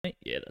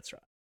that's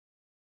right.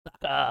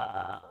 Fuck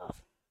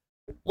off.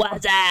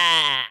 What's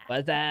up?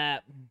 What's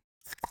that?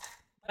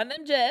 My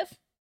name's Jeff.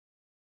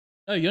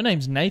 No, your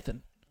name's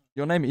Nathan.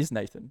 Your name is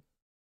Nathan.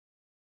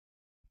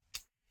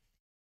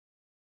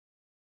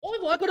 Why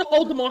have I got to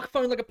hold the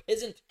microphone like a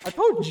peasant? I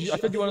told you. I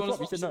said you want to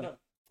swap. You said no.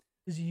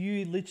 Because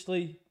you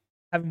literally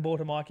haven't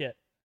bought a mic yet.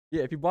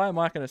 Yeah, if you buy a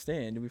mic and a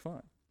stand, you'll be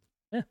fine.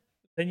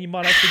 Then you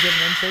might actually get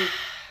an MC.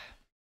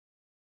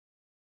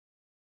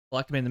 I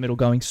like to be in the middle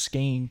going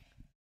skiing.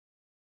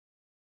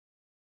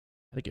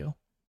 The girl.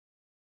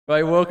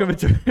 Right, welcome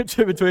to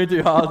Between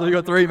Two Halves. We've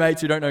got three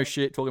mates who don't know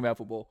shit talking about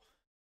football.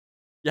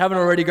 If you haven't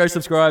already, go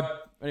subscribe.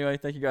 Anyway,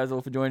 thank you guys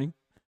all for joining.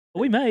 Are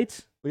we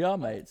mates? We are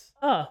mates.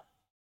 Ah.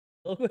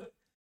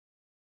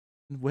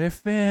 We're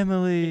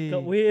family.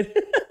 Got weird.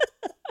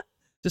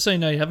 Just so you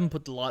know, you haven't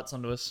put the lights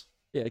onto us.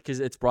 Yeah, because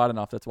it's bright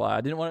enough. That's why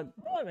I didn't want it.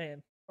 Right,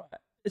 man. Right.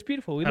 It's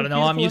beautiful. We I look don't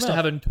know. I'm beautiful used to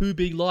enough. having two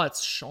big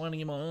lights shining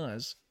in my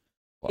eyes.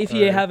 If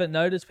you haven't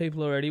noticed,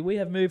 people already, we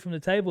have moved from the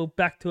table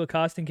back to a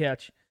casting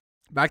couch.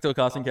 Back to a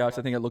casting couch,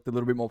 I think it looked a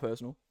little bit more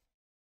personal.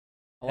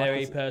 I like Very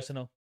this.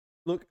 personal.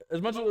 Look,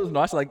 as much as it was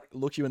nice to like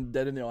look you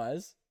dead in the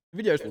eyes,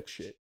 the videos look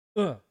shit.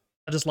 Ugh.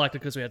 I just liked it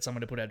because we had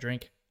someone to put our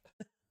drink.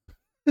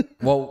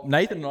 Well,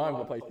 Nathan and I have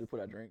got a place to put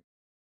our drink.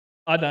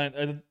 I don't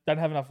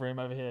have enough room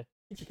over here.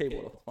 Get your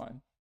keyboard off, it's fine.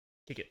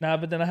 Kick it. No,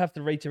 but then I have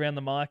to reach around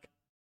the mic.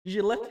 Use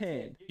your left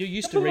hand. You're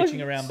used to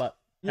reaching around, but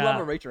You love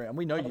a reach around.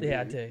 We know you.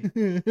 Yeah, I do.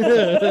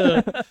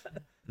 do.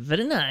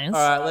 very nice.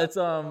 All right, let's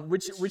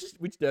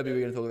which derby are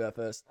we gonna talk about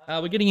first?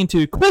 We're getting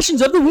into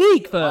questions of the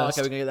week Oh, first.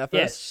 okay, we're gonna get that first.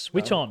 Yes,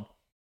 switch on.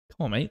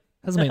 Come on, mate.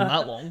 Hasn't been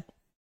that long.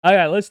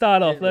 Okay, let's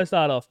start off. Yeah. Let's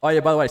start off. Oh yeah,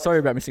 by the way, sorry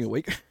about missing a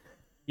week.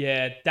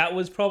 Yeah, that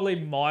was probably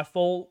my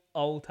fault.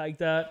 I'll take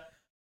that.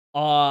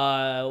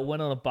 I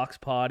went on a Bucks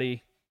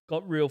party,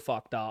 got real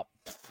fucked up.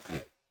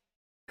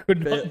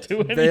 Could not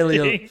do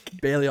anything.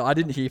 Barely. I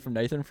didn't hear from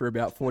Nathan for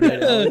about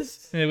 48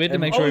 hours. Yeah, we had to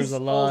And make I sure he was was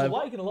alive.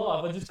 awake and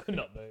alive. I just could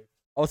not move.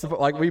 I was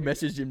like, we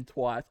messaged him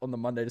twice on the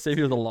Monday to see if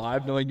he was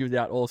alive, knowing he was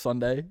out all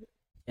Sunday.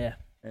 Yeah.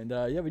 And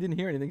yeah, we didn't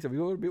hear anything, so we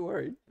were a bit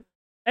worried.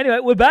 Anyway,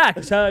 we're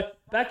back. So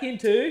back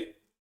into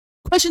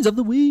Questions of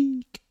the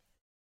week.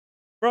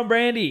 from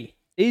Brandy.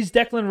 Is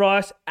Declan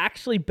Rice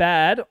actually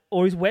bad,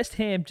 or is West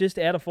Ham just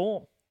out of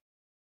form?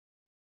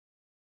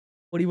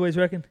 What do you boys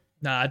reckon?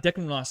 Nah,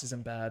 Declan Rice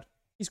isn't bad.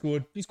 He's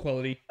good. He's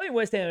quality. I think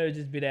West Ham are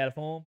just a bit out of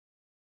form.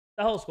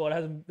 The whole squad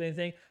hasn't been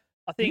anything.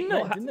 I think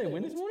Didn't they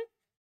win this morning?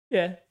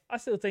 Yeah, I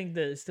still think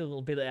that it's still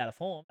a bit out of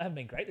form. They haven't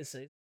been great this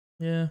season.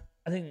 Yeah.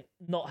 I think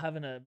not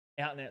having a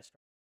out and out strike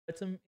at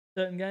some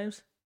certain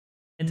games.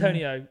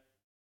 Antonio,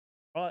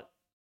 right,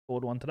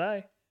 scored one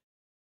today,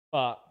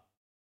 but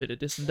Bit of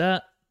this and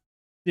that.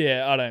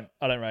 yeah, I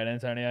don't rate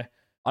Antonio.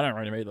 I don't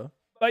rate him either.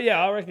 But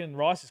yeah, I reckon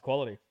Rice is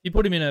quality. You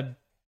put him in a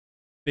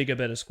bigger,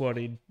 better squad,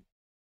 he'd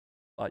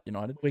Like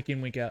United. week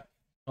in, week out.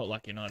 Not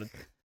like United.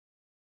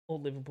 Or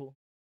Liverpool.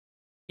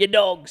 Your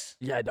dogs.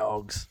 Yeah,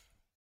 dogs.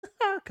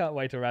 Can't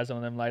wait to razz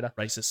on them later.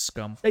 Racist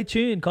scum. Stay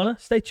tuned, Connor.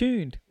 Stay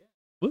tuned.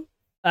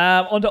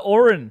 On to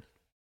Oren.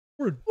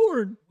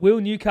 Oren. Will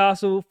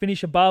Newcastle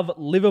finish above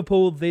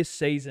Liverpool this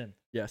season?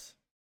 Yes.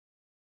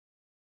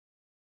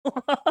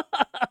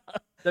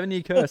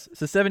 7-year curse.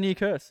 It's a 7-year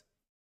curse.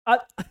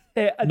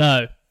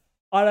 No.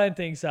 I don't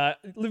think so.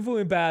 Liverpool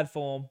in bad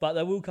form, but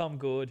they will come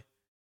good.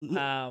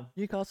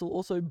 Newcastle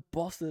also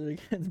bossed it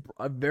against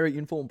a very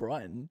informed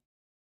Brighton.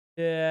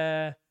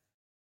 Yeah,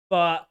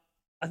 but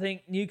I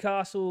think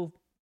Newcastle,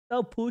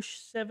 they'll push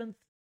 7th.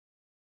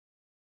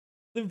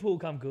 Liverpool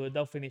come good.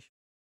 They'll finish.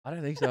 I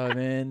don't think so,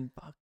 man.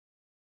 Fuck.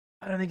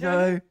 I don't think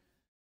No. so.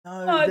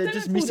 No, No, they're they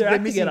just don't pull missing. their They're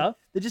act missing. together.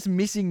 They're just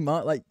missing.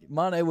 Like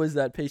Mane was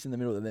that piece in the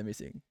middle that they're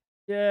missing,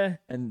 Yeah.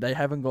 and they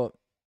haven't got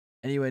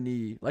anywhere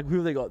near. Like who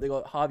have they got? They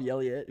got Harvey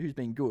Elliott, who's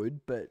been good,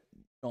 but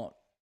not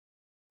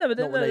No, but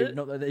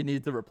not that they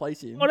needed to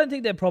replace him. I don't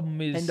think their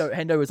problem is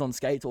Hendo was on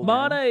skates all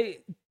round. Mane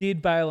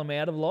did bail him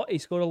out of a lot. He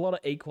scored a lot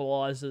of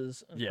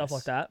equalisers and stuff Yes.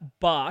 like that.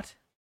 But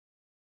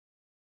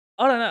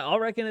I don't know. I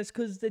reckon it's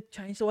because they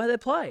changed the way they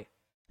play.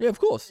 Yeah, of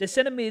course. Their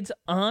centre mids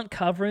aren't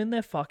covering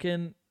their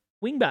fucking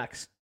wing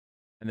backs.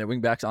 And their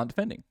wing backs aren't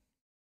defending.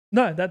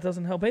 No, that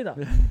doesn't help either.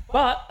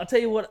 But I'll tell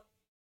you what,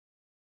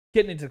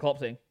 getting into the Klopp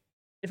thing.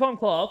 If I'm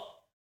Klopp,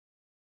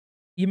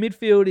 your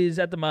midfield is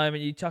at the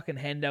moment, you're chucking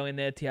Hendo in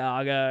there,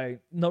 Thiago,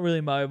 not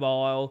really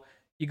mobile.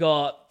 You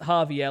got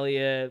Harvey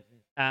Elliott,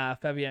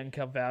 Fabian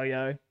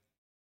Carvalho.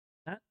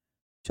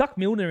 Chuck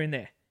Milner in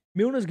there.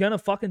 Milner's going to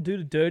fucking do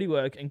the dirty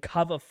work and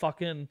cover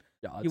fucking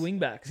Yards. your wing He's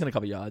backs. gonna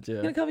cover yards. Yeah.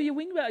 He's going to cover your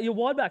wing back, your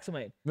wide backs, I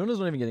mean. Milner's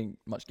not even getting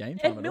much game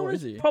time And at all,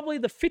 is Milner's he? probably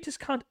the fittest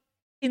cunt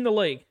in the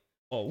league.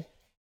 Oh.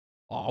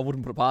 Oh, I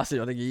wouldn't put it past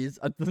him. I think he is.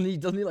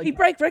 Doesn't he like? He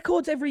breaks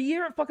records every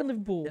year at fucking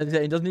Liverpool.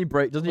 Yeah, doesn't he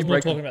break? Doesn't I he was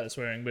break? not talking about the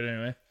swearing, but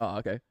anyway. Oh,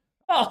 okay.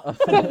 Oh, I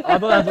thought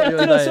that's what you were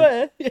Did I saying.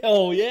 swear? Yeah,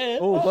 oh, yeah.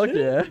 Oh, fuck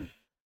yeah. Are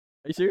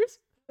you serious?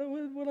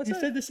 What I You say?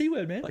 said the C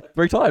word, man. Like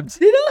 3 times.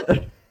 Did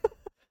I?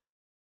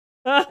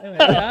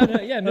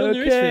 yeah, Milner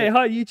is Okay, fit.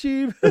 hi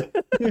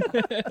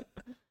YouTube.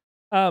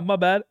 My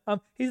bad.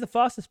 He's the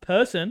fastest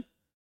person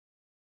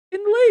in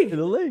the In league.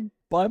 the league.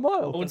 by a I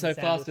mile. wouldn't say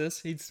Sandals.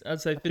 fastest. I'd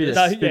say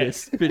Fittest.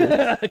 fittest.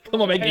 Fittest.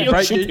 Come on, man. Get Hey, your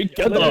break shit it.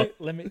 together.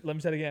 let me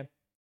say it again.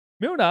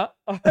 Milner,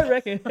 I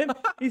reckon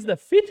he's the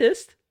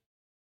fittest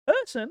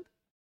person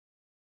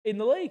in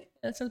the league.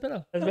 That sounds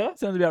better. As well.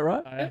 Sounds about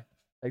right. Yeah.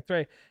 Take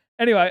 3.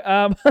 Anyway,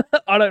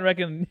 I don't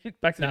reckon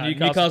back to the Nah,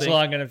 Newcastle. Newcastle thing.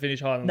 aren't going to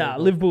finish higher than Nah,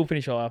 Liverpool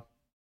finish higher.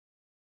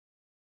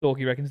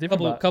 Dorky reckons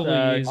different. Couple but,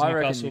 of years, I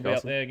reckon Newcastle will be up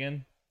Newcastle. there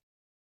again.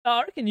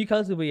 I reckon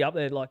Newcastle will be up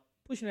there, like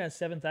pushing out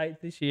 7th, 8th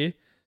this year.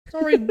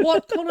 Sorry,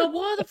 what, Connor?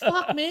 Why the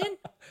fuck,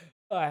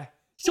 man?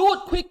 Short,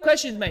 quick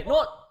questions, mate.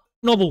 Not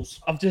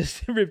novels. I've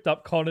just ripped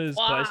up Connor's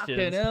Fucking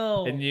questions,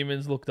 hell. and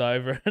Newman's looked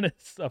over, and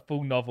it's a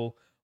full novel.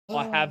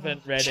 I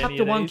haven't read any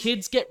Chapter of 1, these.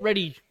 kids, get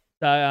ready.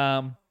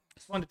 So,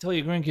 Just wanted to tell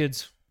your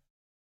grandkids.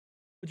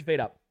 put your feet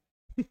up.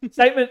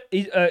 Statement.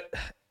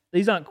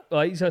 These aren't.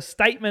 These are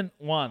statement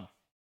 1.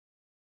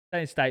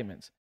 Saying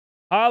statements.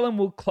 Haaland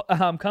will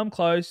come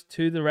close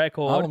to the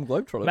record. Harlem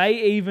Globetrotters. May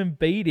even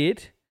beat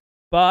it.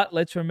 But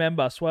let's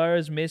remember,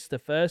 Suarez missed the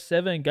first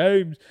 7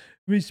 games.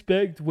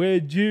 Respect where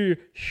due.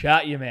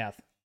 Shut your mouth.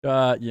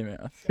 Yeah,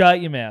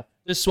 Shut your mouth.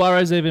 Does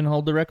Suarez even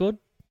hold the record?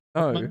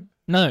 No.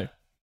 No.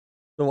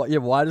 So what? Yeah.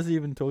 Why does he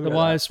even talk So about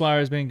why that? is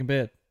Suarez being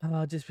compared?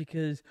 Just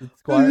because Did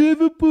Suarez,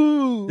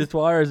 Liverpool. did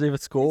Suarez even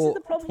This is score the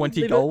problem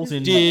 20 with goals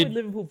in? this is the Did-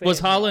 problem with Liverpool Was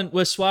fans.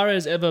 was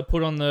Suarez ever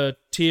put on the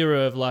tier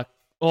of like,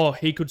 oh,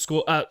 he could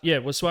score?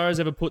 Was Suarez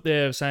ever put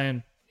there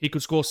saying he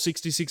could score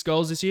 66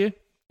 goals this year?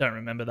 Don't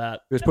remember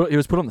that. He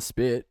was put on the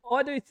spit.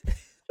 I do.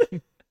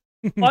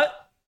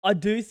 I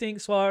do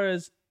think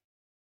Suarez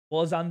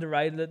was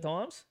underrated at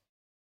times,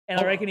 and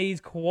I reckon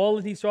he's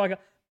quality striker.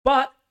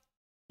 But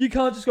you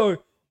can't just go.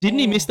 Didn't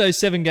he "Oh, miss those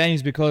 7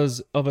 games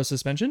because of a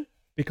suspension?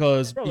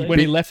 Because Probably. when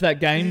he left that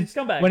game, He's a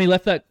scumbag. when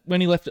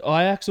he left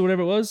Ajax or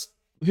whatever it was,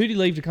 who did he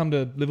leave to come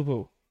to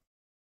Liverpool?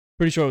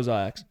 Pretty sure it was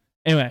Ajax.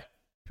 Anyway,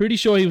 pretty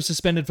sure he was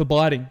suspended for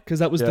biting because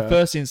that was the Yeah.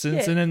 first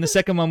instance, Yeah. and then the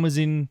second one was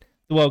in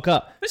the World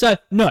Cup. So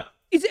no,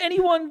 Is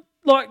anyone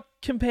like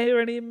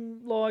comparing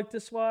him like to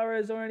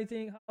Suarez or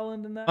anything?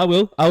 Haaland and that. I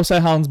will. I will say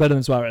Haaland's better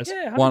than Suarez.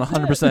 Yeah,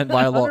 100%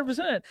 by a lot.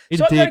 100%. He's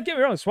So a dick. don't get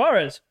me wrong,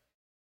 Suarez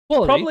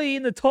Quality. probably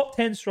in the top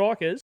 10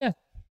 strikers. Yeah.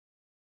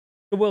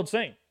 The world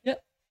scene. Yeah.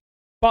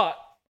 But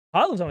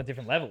Haaland's on a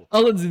different level.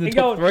 Haaland's in the He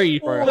top going, 3.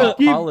 "Oh, Bro,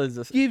 give- Haaland's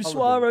a- Give Haaland's a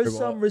Suarez dribble.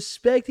 some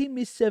respect. He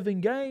missed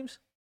 7 games.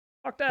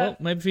 Fuck that. Well,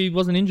 maybe if he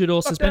wasn't injured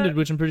or Fuck suspended, that.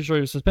 which I'm pretty sure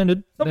he was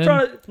suspended. Stop then-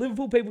 trying to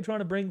Liverpool people trying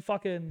to bring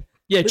fucking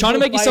yeah, trying to Liverpool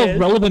make yourself players-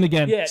 relevant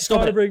again. yeah, Stop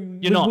trying it. to bring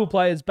You're Liverpool not.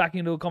 players back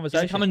into a He's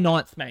conversation. coming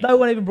 9th, mate. No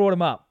one even brought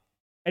him up.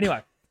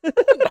 Anyway, No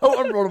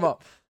one brought him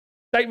up.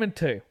 statement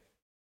 2.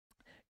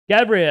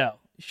 Gabriel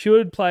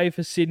should play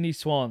for Sydney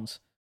Swans,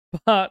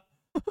 but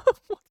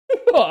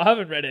oh, I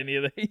haven't read any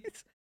of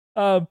these.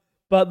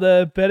 But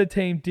the better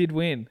team did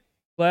win.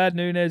 Glad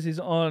Nunes is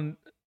on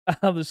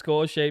the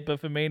score sheet,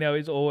 but Firmino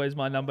is always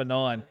my number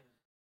 9.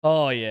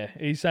 Oh yeah,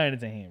 he's saying it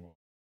to him.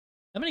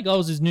 How many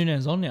goals is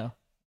Nunes on now?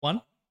 1?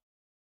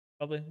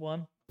 Probably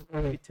 1,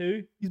 maybe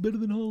 2. He's better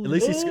than Haaland.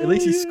 At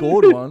least he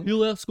scored one. He'll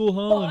outscore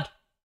Haaland.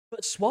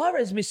 But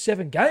Suarez missed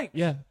 7 games.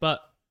 Yeah,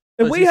 but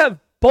And But we this- have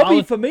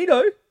Bobby Haaland-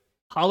 Firmino.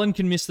 Haaland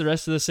can miss the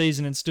rest of the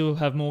season and still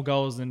have more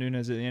goals than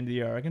Nunes at the end of the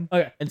year, I reckon.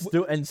 Okay.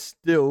 And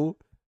still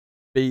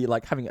be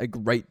like having a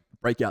great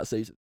breakout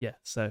season. Yeah,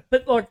 so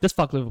But like just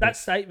fuck Liverpool. that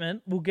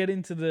statement, we'll get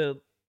into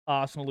the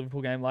Arsenal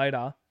Liverpool game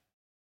later.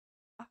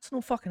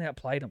 Arsenal fucking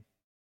outplayed them.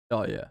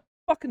 Oh yeah,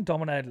 Fucking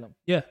dominated them.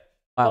 yeah.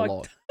 by a Like-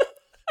 lot.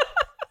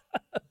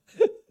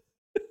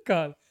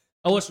 God.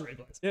 I watched the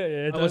replays.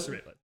 Yeah. I watched the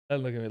replays.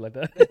 Don't look at me like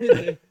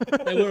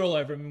that. They were all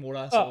over him in what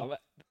I saw. Oh, but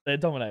they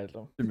dominated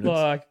them. 2 minutes.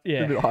 Like, A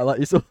bit yeah. of highlight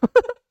you saw.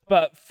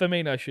 But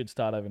Firmino should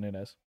start over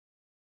Nunes.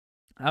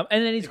 And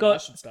then he's I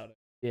got. should start it.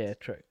 Yeah,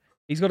 true.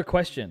 He's got a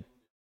question.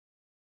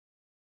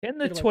 Can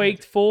the Get away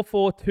tweaked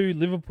 4-4-2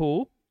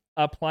 Liverpool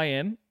are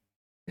playing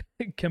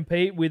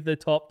compete with the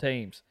top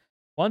teams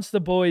once the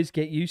boys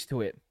get used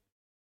to it?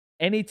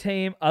 Any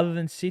team other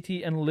than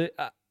City and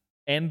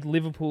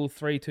Liverpool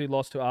 3-2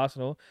 loss to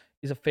Arsenal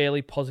is a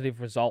fairly positive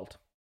result.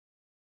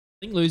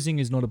 I think losing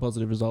is not a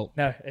positive result.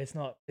 No, it's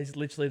not. It's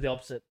literally the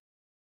opposite.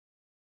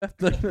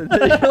 Like,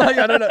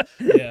 I don't know.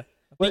 Yeah.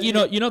 But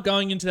you're not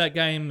going into that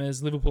game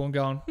as Liverpool and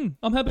going,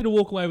 I'm happy to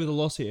walk away with a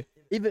loss here.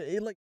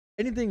 Even like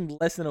anything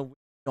less than a win,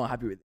 you're not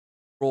happy with.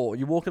 Raw,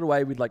 you're walking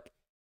away with like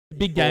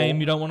Big game,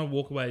 you don't want to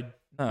walk away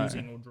No.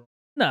 losing or draw.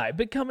 No,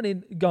 but coming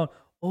in going,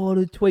 oh,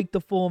 to tweak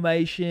the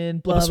formation,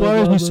 blah, blah,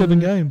 Suarez blah, missed blah, 7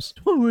 blah. games.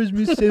 Suarez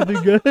missed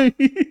 7 games.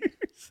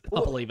 I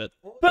believe it.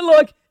 But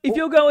like, if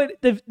you're going,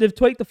 they've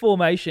tweaked the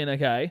formation,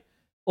 okay,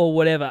 or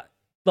whatever,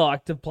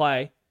 like to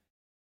play.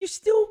 You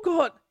still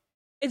got.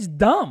 It's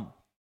dumb.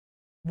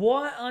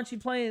 Why aren't you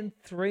playing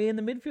 3 in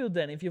the midfield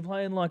then? If you're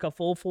playing like a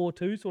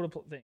 4-4-2 sort of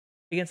thing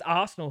against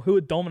Arsenal, who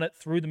are dominant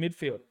through the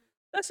midfield,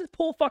 that's just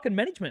poor fucking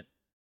management.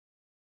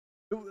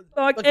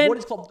 Like, Like, and what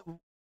is Klopp?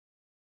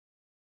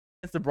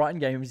 Against the Brighton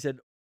game, he said,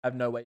 "I have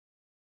no weight."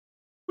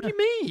 What do you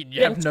mean?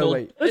 You Yeah, have it's no called-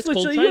 weight. that's it's called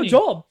literally your training.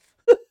 job.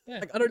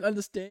 Like, I don't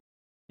understand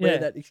where Yeah,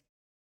 that.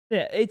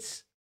 yeah,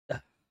 it's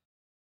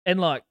and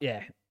like,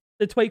 yeah,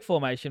 the tweak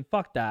formation.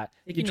 Fuck that.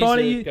 He You're can trying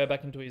to use use go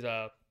back into his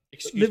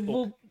excuse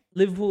book.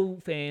 Liverpool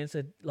fans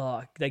are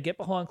like they get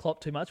behind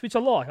Klopp too much, which I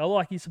like. I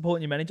like you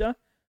supporting your manager,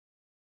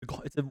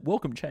 It's a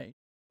welcome change.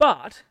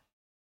 but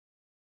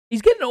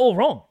he's getting it all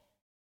wrong.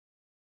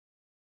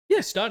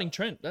 Yeah, starting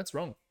Trent. That's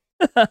wrong.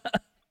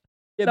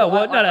 Yeah, No,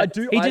 but no. I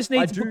do. He just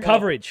needs to put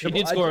coverage. He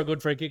did score a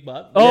good free kick,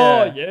 but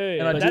Oh Yeah. yeah,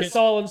 And I that do-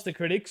 silenced the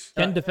critics.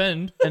 can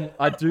defend. And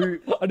I do.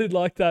 I did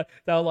like that.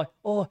 They were like,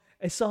 "Oh,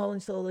 it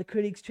silenced all the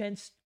critics."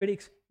 Trent's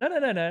critics.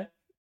 No.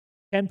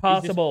 Can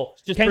pass the just- ball.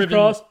 just Can proven-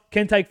 cross.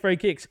 Can take free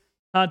kicks.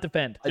 Can't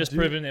defend. I Just do-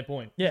 proving their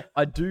point.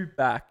 I do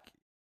back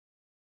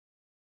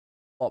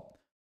up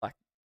like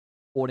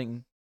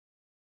supporting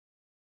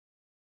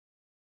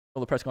all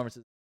the press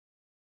conferences,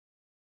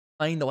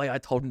 playing the way I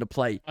told him to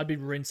play. I'd be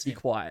Be rinsing him.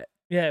 quiet.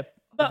 Yeah, I'd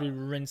but be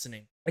rinsing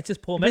him. it's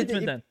just poor But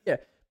management if- then. Yeah,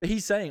 but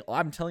he's saying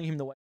I'm telling him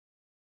the way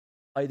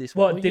to play this.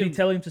 What way. did he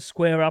tell him to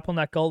square up on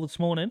that goal this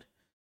morning?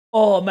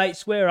 Oh, mate,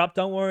 square up.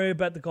 Don't worry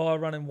about the guy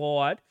running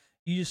wide.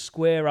 You just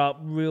square up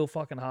real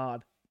fucking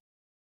hard.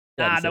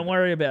 Yeah, he Nah, said don't that.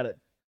 worry about it.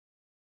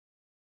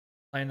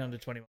 Playing under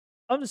 21.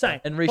 I'm just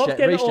saying. And Reece Klopp's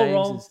getting it all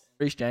wrong,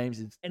 James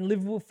is. and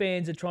Liverpool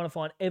fans are trying to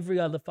find every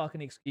other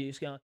fucking excuse,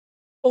 going,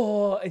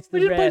 "Oh, it's the We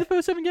didn't play the ref.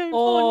 first 7 games.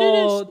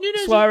 Oh, Nunes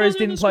is Suarez probably on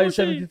didn't the play score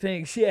 70 sheet."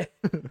 things." Yeah.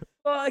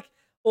 Like,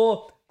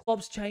 or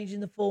Klopp's changing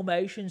the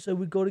formation, so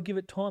we've got to give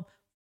it time.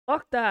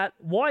 Fuck that.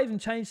 Why even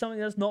change something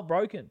that's not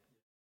broken?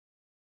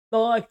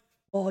 Like,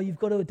 oh, you've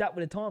got to adapt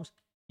with the times.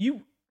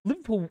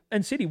 Liverpool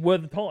and City were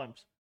the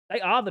times. They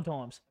are the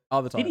times.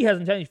 All the time. City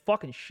hasn't changed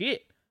fucking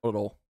shit. Not at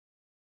all.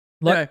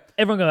 Like, Anyway,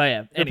 everyone go,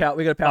 yeah. Anyway,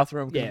 we got to power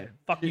through him. yeah.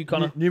 Fuck you,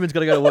 Connor. Newman's got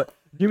to go to work.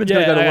 Newman's got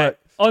to Yeah, go to okay. work.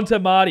 On to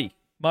Marty.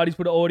 Marty's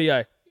put an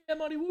audio. Yeah,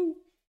 Marty Woo.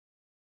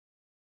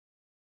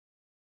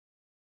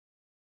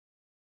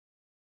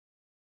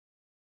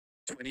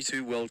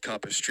 '22 World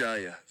Cup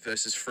Australia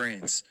versus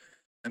France.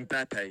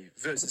 Mbappe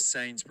versus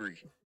Sainsbury.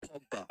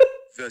 Pogba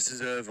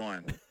versus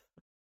Irvine.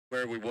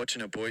 Where are we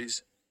watching it,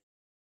 boys?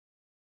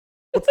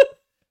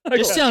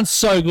 This sounds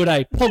so good,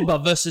 eh?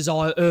 Pogba versus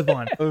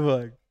Irvine. Oh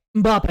my.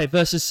 Mbappe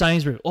versus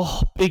Sainsbury.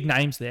 Oh, big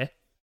names there.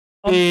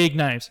 Big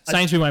names.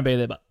 Sainsbury won't be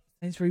there, but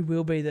Sainsbury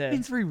will be there.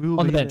 Sainsbury will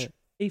on be the bench. there.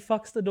 He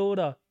fucks the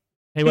daughter.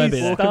 He won't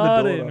He's be there. Walking the door,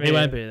 starting. though. He man.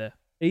 won't be there.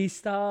 He's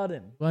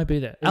starting. Won't be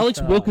there. He's Alex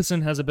starting.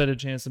 Wilkinson has a better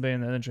chance of being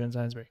there than Trent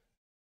Sainsbury.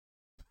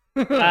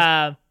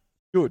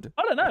 Good.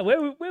 I don't know. Where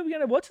are we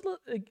going to watch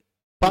it?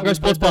 Bargo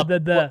Sports Club.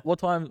 What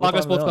time? Bargo what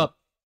time Sports are they on?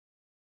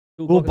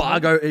 Club. Will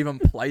Bargo even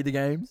play the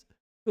games?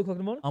 2 o'clock in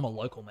the morning? I'm a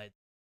local, mate.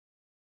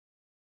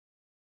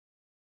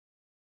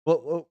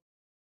 What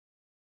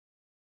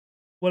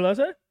What did I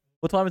say?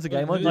 time is the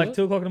game on? Like- Like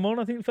 2 o'clock in the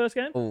morning, I think, the first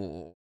game?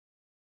 Oh,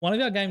 One of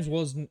our games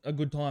was a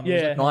good time. It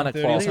Yeah. was 9 like 9:30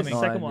 I or o'clock. think it's the something.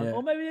 second 9, one. yeah.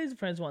 Or maybe it is the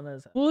Friends one.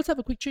 There's Well, let's have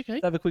a quick check, eh?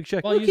 let's have a quick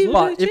check. Well, you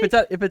but check.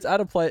 if it's at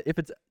a play, if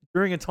it's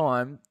during a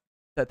time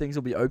that things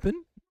will be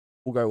open,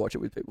 we'll go watch it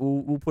with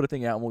people. We'll put a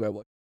thing out and we'll go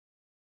watch.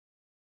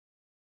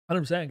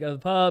 100%. Go to the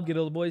pub, get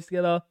all the boys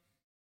together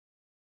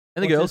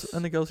And the Watch girls this.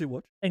 and the girls who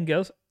watch. and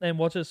girls and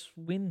watch us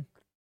win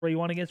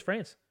 3-1 against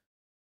France.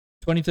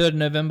 23rd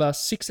November,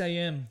 6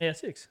 a.m. Yeah,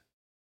 6.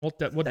 What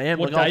Damn, what we're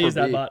going day for is a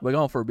that, beer. but? We're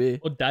going for a beer.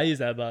 What day is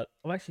that, but?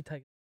 I'll actually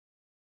take it.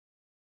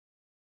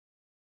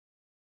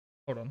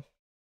 Hold on.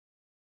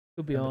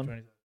 Could be on.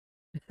 November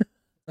 23rd.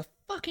 The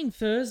fucking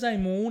Thursday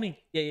morning.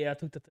 Yeah, I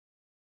took the.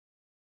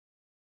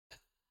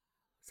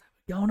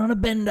 Going on a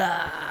bender.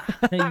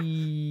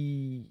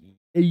 Hey.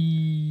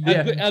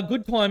 Our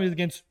good time is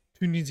against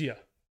Tunisia.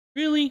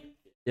 Really?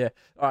 All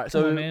right, Come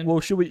so on, man. well,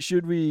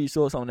 should we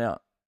sort something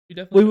out? You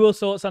definitely. We will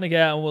sort something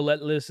out and we'll let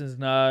the listeners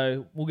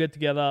know. We'll get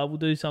together. We'll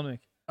do something.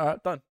 All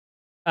right, done.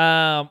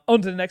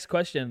 On to the next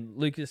question.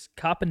 Lucas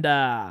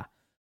Carpenter.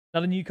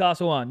 Another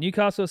Newcastle one.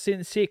 Newcastle are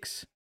sitting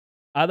 6.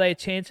 Are they a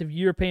chance of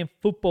European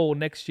football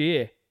next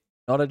year?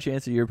 Not a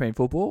chance of European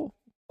football.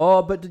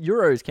 Oh, but the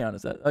Euros count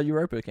as that?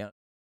 Europa count.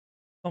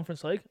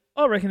 Conference League?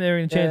 I reckon they're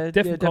in a chance. Yeah,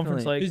 Definitely yeah,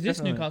 Conference definitely. League. Is this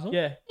definitely. Newcastle?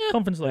 Yeah,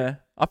 Conference League. Yeah,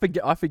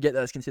 I forget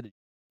that's considered.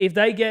 If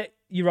they get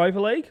Europa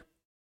League,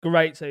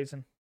 great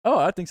season. Oh,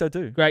 I think so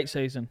too. Great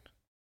season.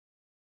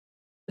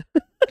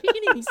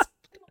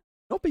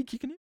 Not be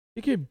kicking it.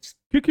 Kick him.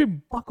 Kick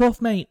him. Fuck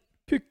off, mate.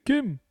 Kick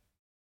him.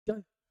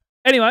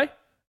 Anyway,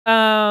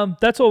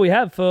 that's all we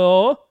have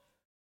for.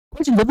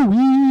 Questions of the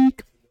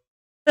week.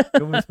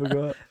 Almost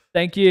forgot.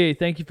 Thank you.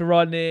 Thank you for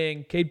writing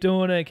in. Keep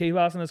doing it. Keep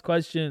asking us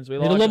questions. We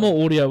Need like a lot them.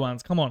 more audio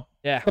ones. Come on.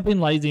 Yeah. Stop being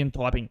lazy and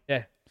typing.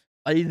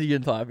 Lazy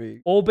and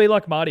typing. All be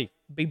like Marty.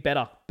 Be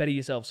better. Better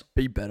yourselves.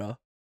 Be better.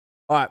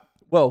 All right.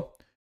 Well,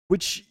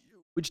 which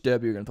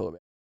derby are we going to talk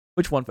about?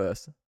 Which one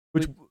first?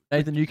 Which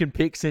Nathan, you can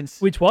pick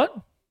since Which what?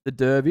 the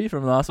derby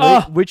from last week.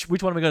 Oh. Which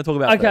one are we going to talk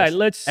about Okay, first?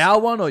 let's. Our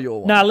one or your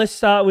one? Nah, let's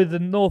start with the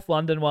North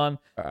London one.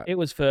 All right. It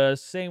was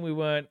first. Seeing we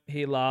weren't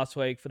here last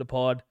week for the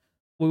pod,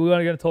 we were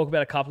only going to talk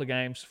about a couple of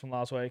games from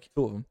last week.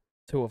 Two of them.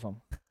 2 of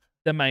them.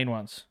 The main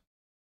ones.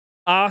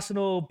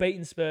 Arsenal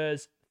beating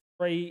Spurs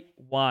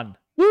 3-1.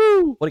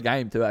 Woo! What a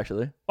game too,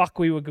 actually. Fuck,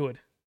 we were good.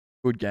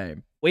 Good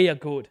game. We are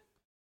good.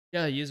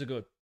 Yeah, years are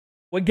good.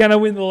 We're gonna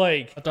win the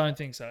league. I don't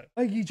think so.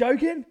 Are you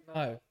joking?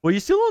 No. Well, you're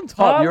still on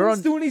top.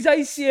 Haaland's doing his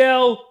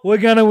ACL. We're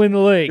gonna win the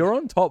league. You're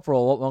on top for a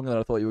lot longer than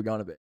I thought you were going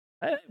to be.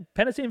 Hey,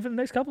 pen us in for the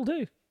next couple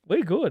too.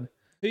 We're good.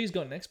 Who's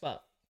got next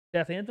part?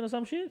 Southampton or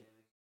some shit?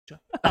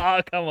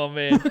 Oh, come on,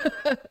 man.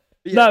 But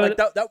yeah, No, like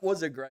but- that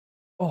was a great.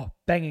 Oh,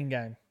 banging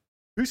game.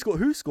 Who scored?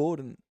 Who scored?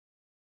 And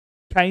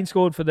Kane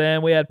scored for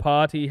them. We had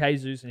Partey,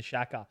 Jesus, and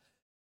Shaka.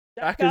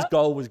 Shaka's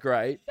goal was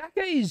great.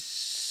 Shaka is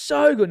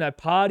so good. No,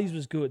 Partey's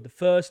was good. The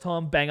first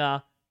time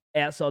banger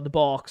outside the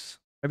box.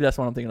 Maybe that's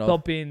what I'm thinking of.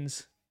 Top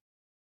bins.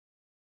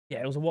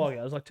 Yeah, it was a while ago.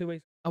 It was like 2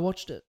 weeks. I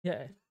watched it.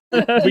 Yeah.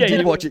 We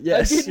did watch it.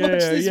 Yes. did watch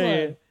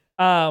this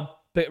one.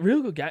 But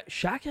real good game.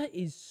 Shaka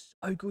is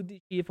so good this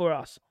year for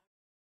us.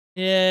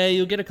 Yeah,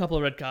 you'll get a couple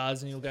of red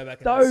cards and you'll go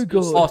back. And So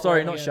good. Oh,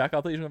 sorry, not Yeah. Shaka.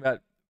 I thought you were talking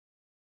about.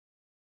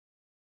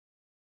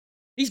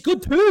 He's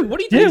good too. What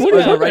do you Yeah, think? what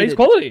is overrated. He's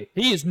quality.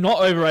 He is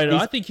not overrated.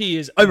 He's I think he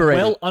is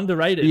overrated. well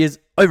underrated. He is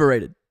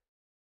overrated.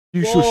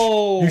 You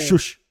Whoa. shush. You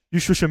shush. You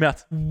shush him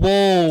out.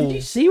 Whoa. Did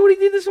you see what he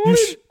did this You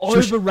morning?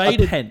 shush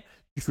Overrated. a pen.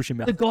 You shush him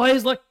out. The guy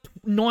is like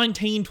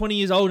 19, 20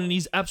 years old and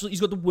he's got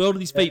the world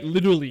at his feet,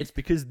 literally. It's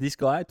because this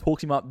guy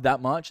talks him up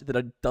that much that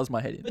it does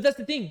my head in. But that's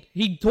the thing.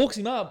 He talks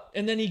him up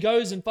and then he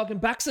goes and fucking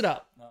backs it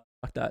up.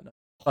 Fuck that.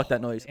 Fuck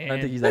that noise. I don't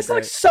think he's That's that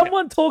like great.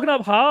 someone talking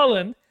up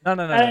Haaland No,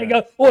 no, no. and no,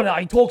 no. go, oh no,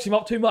 he talks him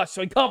up too much, so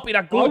he can't be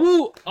that I good.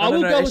 will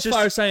no, go it's as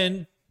far just- as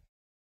saying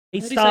He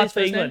how do you say starts his for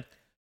first England.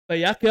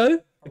 name?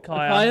 Bayako,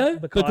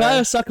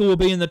 Bukayo Saka will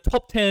be in the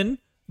top 10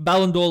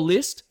 Ballon d'Or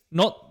list,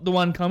 not the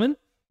one coming,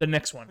 the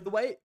next one. The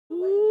way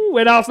Ooh,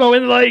 when Arsenal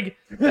win the league.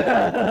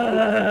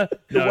 the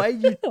No.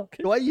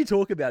 way you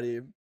talk about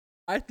him,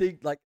 I think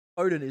like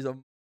Odin is a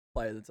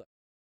player that's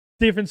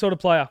Different sort of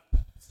player.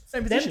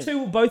 same Them position. two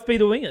will both be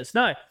the wingers.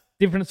 No,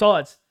 different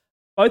sides.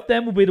 Both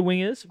them will be the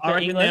wingers for I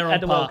reckon England they're on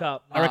at the par. World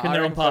Cup. I reckon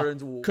they're on par.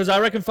 Foden's will- Because I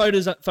reckon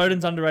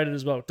Foden's underrated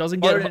as well.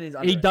 Doesn't get Foden is he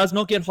underrated. does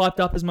not get hyped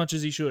up as much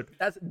as he should.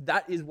 That's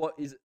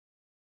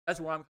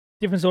why I'm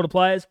Different sort of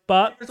players,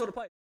 but different sort of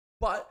player.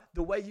 But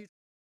the way you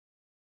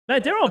no,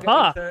 they're on Okay,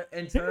 par.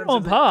 in They're terms on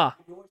of the- par.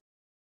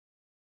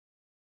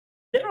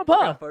 They're on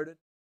par. Foden.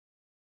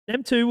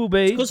 Them two will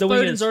be Because the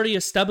Foden's wingers. already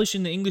established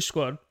in the English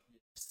squad.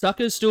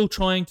 Saka's still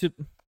trying to.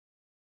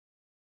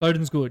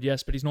 Foden's good,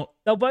 yes, but he's not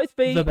They'll both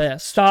be the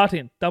best.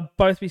 starting. They'll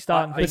both be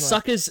starting. I- for But England.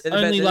 Saka's They're the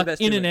best- only they're the like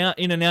best in two and out,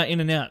 in and out, in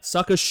and out.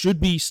 Saka should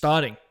be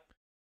starting.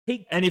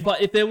 He- And if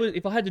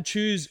I had to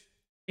choose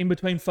in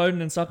between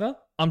Foden and Saka,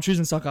 I'm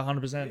choosing Saka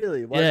 100%.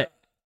 Really? Why is Yeah, that?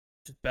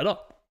 it's better.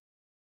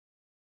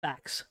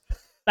 Facts.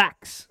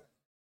 Facts.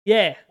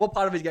 Yeah, What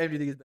part of his game do you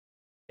think is better?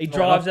 he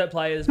drives at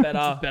players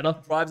better. Better.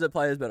 Drives at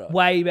players better?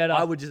 Way better.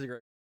 I would disagree.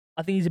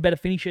 I think he's a better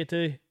finisher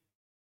too.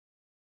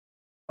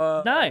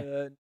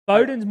 No.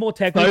 Foden's more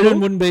technical.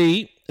 Foden wouldn't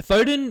be.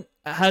 Foden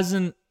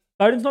hasn't.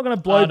 Foden's not going to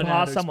I blow don't know how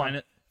past to explain someone.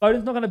 it.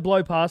 Foden's not going to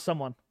blow past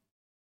someone.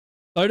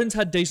 Foden's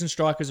had decent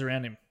strikers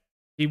around him.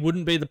 He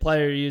wouldn't be the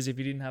player he is if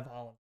he didn't have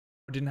Haaland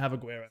or didn't have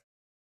Aguero.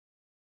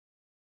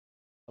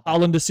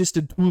 Haaland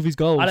assisted 2 of his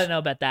goals. I don't know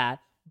about that,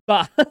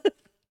 but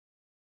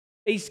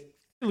he's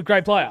still a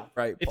great player.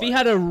 Great. If player. he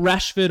had a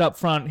Rashford up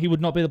front, he would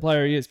not be the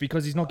player he is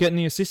because he's not getting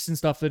the assists and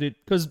stuff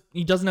because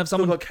he doesn't have still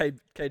someone. got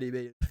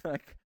KDB.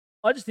 Like,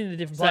 I just think they're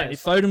different Saying, players.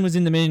 if Foden was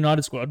in the Man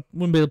United squad,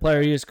 wouldn't be the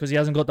player he is because he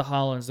hasn't got the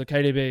Haalands, the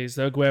KDBs,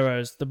 the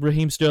Agueros, the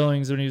Raheem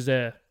Sterlings when he was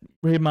there,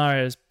 Raheem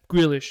Mahrez,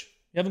 Grealish.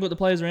 You haven't got the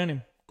players around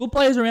him. Good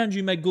players around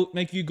you make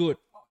you good.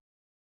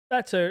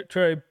 That's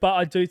true, but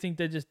I do think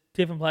they're just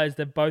different players.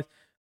 They're both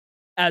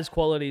as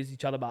quality as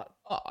each other, but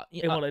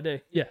in what they do.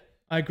 Yeah,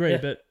 I agree, Yeah.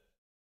 but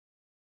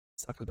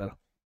Saka's better.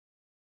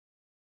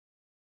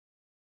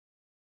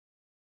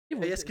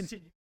 yes,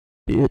 continue.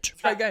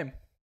 Bitch. Great game.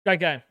 Great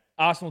game.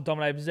 Arsenal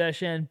dominated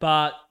possession,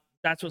 but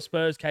that's what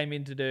Spurs came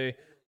in to do.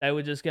 They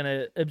were just going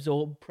to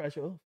absorb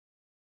pressure.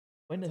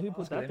 Who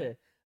put that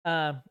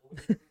there?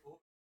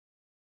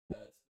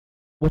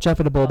 Watch out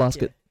for the ball Oh,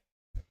 basket.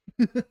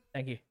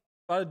 Thank you.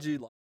 Why did you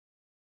like?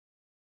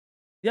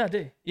 Yeah, I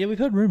do. Yeah, we've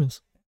heard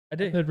rumors. I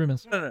do. Heard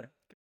rumors. No.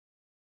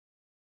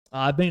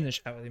 I've been in the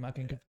shower with him. I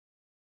can.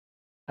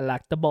 I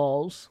like the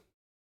balls.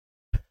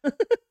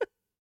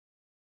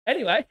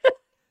 Anyway,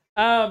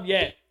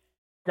 yeah,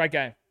 great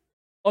game.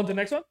 On to the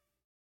next one.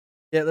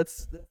 Yeah,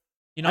 let's.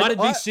 United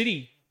I- v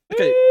City.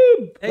 Okay.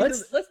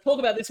 Let's talk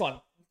about this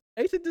one.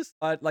 Nathan just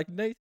like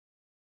Nathan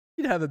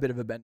did have a bit of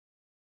a bent.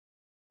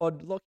 I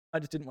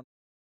just didn't want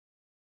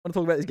to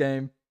talk about this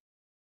game.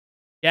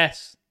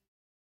 Yes,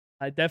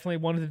 I definitely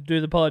wanted to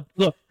do the pod.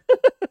 Look,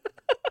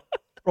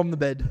 From the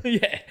bed.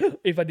 Yeah,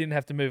 if I didn't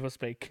have to move or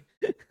speak.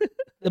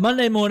 the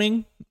Monday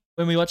morning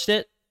when we watched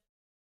it,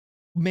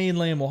 me and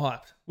Liam were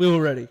hyped. We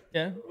were ready.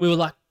 Yeah, We were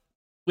like,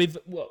 we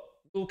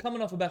were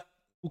coming off good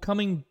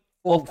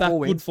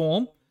wins.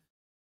 form.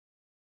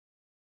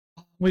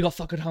 We got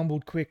fucking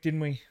humbled quick, didn't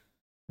we?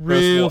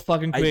 First, Real what,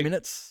 fucking 8 quick.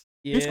 minutes.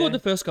 yeah. Who scored the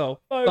first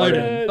goal?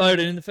 Foden.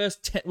 Foden in the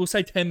first 10, we'll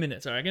say 10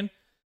 minutes, I reckon.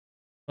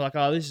 We're like,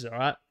 oh, this is all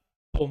right.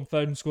 Boom,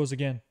 Foden scores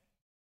again.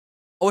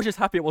 I was just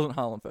happy it wasn't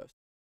Haaland first.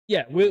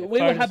 Yeah, we were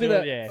Foden happy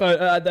scored, that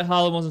yeah. that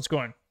Haaland wasn't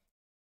scoring.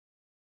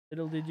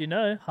 Little did you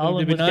know, did Haaland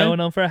we was know? going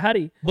on for a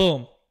Hattie.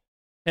 Boom.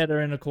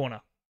 Header in the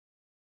corner.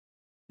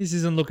 This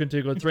isn't looking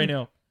too good.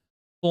 3-0.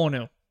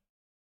 4-0.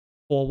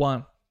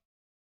 4-1.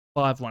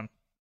 5-1.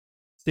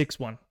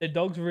 6-1. The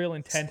dog's real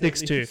intense.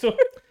 6-2.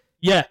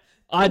 Yeah.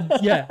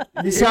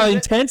 This is how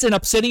intense and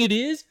upsetting it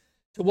is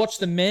to watch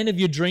the man of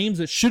your dreams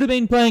that should have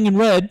been playing in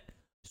red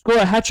score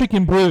a hat trick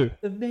in blue.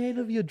 The man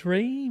of your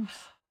dreams.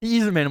 He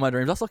is the man of my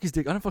dreams. I suck his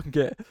dick. I don't fucking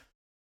care.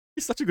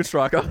 He's such a good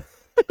striker.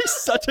 He's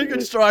such a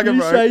good striker, You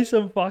bro. say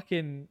some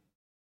fucking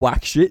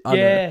Whack shit. I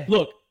know. yeah.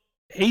 Look,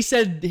 he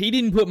said he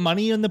didn't put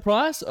money on the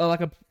price or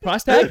like a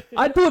price tag.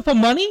 I'd do it for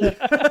money.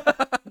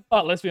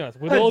 But let's be honest,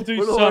 we'd all do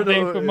We'd all something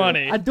do it, for yeah.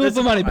 money. I'd do it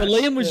for money. But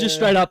Liam was just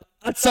straight up,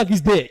 I'd suck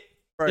his dick.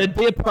 Bro, There'd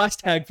be a price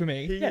tag for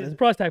me. he Yeah, is- there's a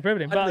price tag for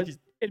everything, I'd but lick his-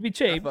 it'd be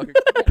cheap fucking-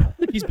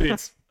 Lick his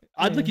boots.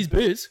 I'd lick his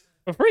boots.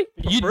 for free.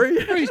 You'd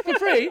free? for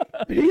free.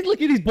 But he'd lick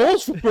his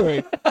balls for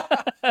free.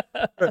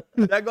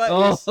 That guy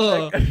Oh. is.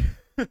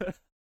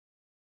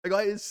 That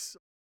guy is.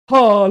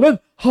 Haaland.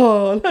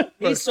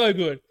 He's so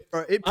good.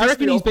 Bro, it I pissed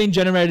reckon me he's off. been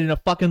generated in a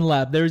fucking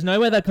lab. There is no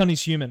way that cunt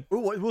is human.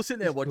 We'll sit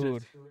there and watch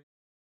it.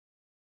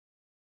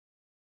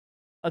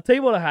 I'll tell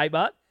you what I hate,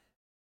 but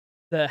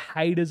the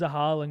haters of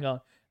Haaland going,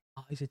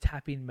 oh, he's a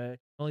tap in merch.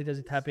 All he does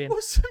is tap in. It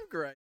was so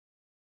great.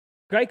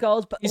 Great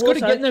goals, but He's got to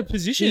also get in their his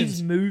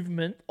positions.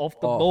 movement off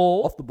the Oh,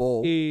 ball off the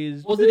ball.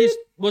 is. Was it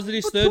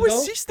his third Who goal?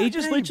 assist that He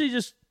just game? literally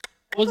just.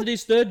 Was it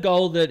his third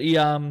goal that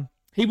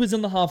he was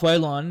in the halfway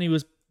line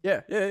and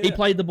Yeah. he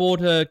played the ball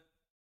to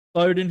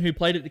Foden who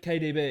played it to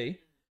KDB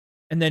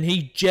and then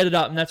he jetted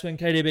up and that's when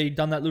KDB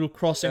done that little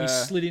cross and he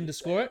Yeah. slid in to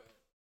score it.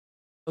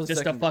 That was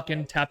Just a second goal.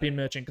 fucking tap in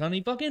merchant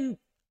cunt.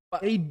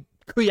 He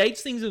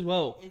creates things as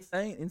well.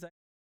 Insane.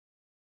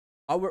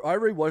 I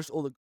rewatched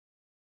all the.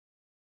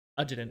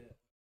 I didn't.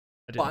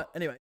 But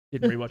anyway,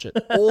 Didn't rewatch it.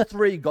 all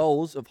three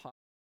goals of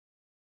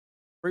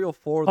 3 or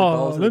 4 of the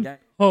goals of the game,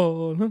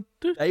 Haaland.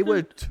 they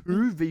were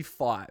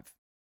 2v5.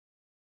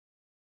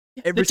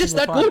 They're just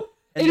that good.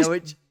 And It is- they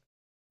were,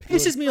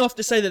 Pisses me off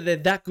to say that they're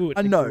that good.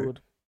 I know.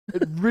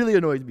 It really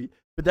annoys me.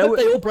 But they But were.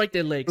 they all break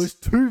their It legs. was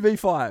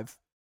 2v5.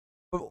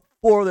 But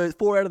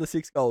 4 out of the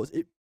 6 goals.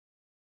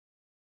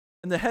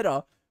 And the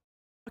header,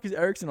 fuck is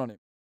Ericsson on him?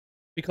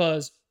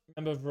 Because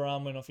remember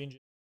Varane went off injured.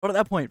 Not at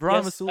that point. Varane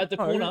Yes, was still at the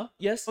no, corner.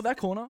 Yes. Not that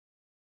corner.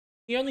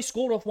 He only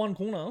scored off one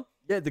corner.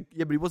 Yeah, but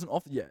he wasn't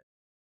off yet.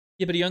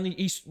 Yeah, but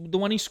the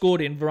one he scored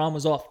in, Varane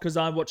was off because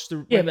I watched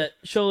the. Yeah, but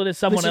surely there's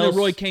someone listen else. to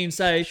Roy Keane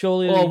say,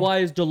 Surely "Oh, they- why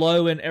is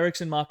Delo and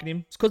Ericsson marking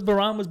him?" It's because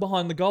Varane was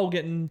behind the goal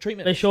getting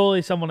treatment. There's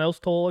surely someone else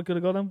taller could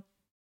have got him.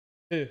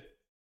 Who?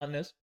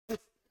 Unless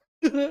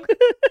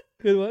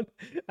Good one.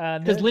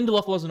 because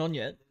Lindelof wasn't on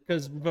yet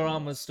because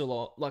Varane was still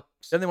on. Like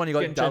The only one you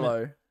got getting Dallo.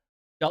 treatment.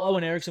 Delo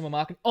and Ericsson were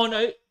marking. Oh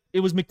no, it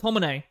was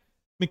McTominay.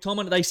 They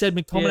said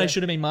McTominay Yeah.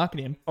 should have been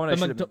marking him. McTominay But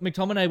should have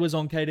McTominay was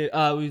on KD.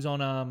 He was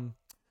on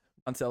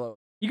Cancelo.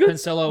 you got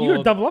Cancelo you got to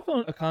or double up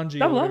on Akanji.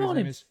 double or up whatever on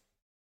his him. name is.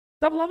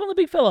 double up on the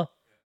big fella.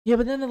 Yeah,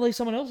 but then they leave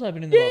someone else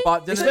open in the box.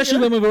 But then Especially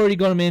when we've already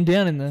got a man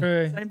down in there.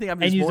 True. same thing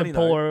happened And this use morning a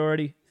though. poor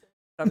already.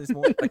 Happened this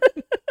morning.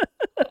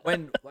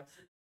 When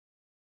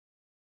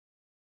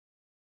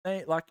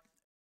like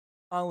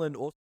Ireland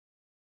also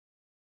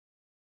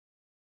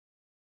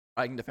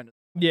I can defend it.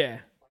 Yeah.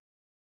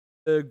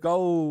 The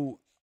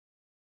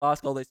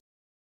last goal they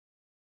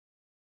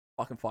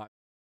fucking fight.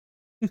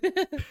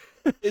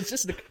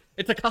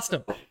 It's a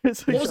custom.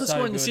 It's What was the so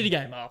score in the good. City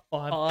game? 5,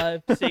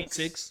 5, 6.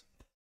 6.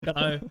 Don't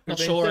know. Not Prevent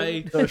sure.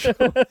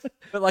 them.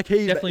 But like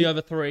he Definitely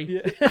over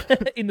 3. Yeah.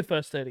 In the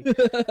first 30.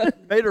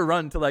 made a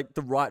run to like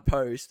the right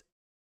post,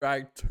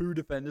 dragged 2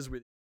 defenders with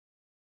him.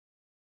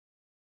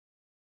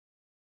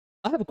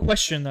 I have a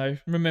question though.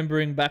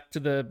 Remembering back to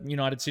the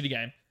United City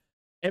game,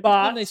 every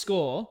But- time they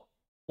score,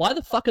 why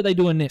the fuck are they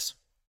doing this?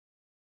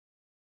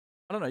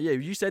 I don't know. Yeah,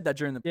 you said that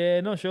during the.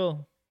 Yeah, not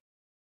sure.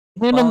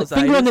 Hand on the Bars,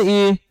 finger on the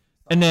haters. ear,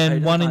 and then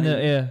Haters, one in the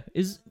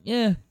haters.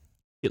 ear.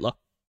 Hitler.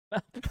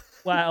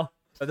 Wow.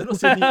 But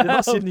they're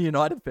not Sydney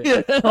United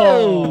fans.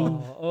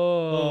 Oh,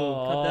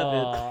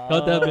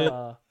 Cut that bit.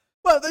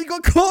 Well, they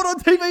got caught on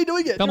TV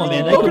doing it. Come on,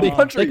 man. You're in They a could be. fucking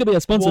country. They could be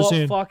a sponsor What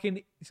soon.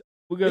 fucking?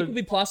 We're They gonna could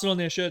be plastered on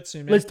their shirts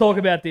soon, man. let's talk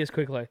about this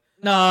quickly.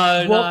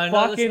 No, What let's fucking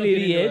not get into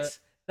idiots?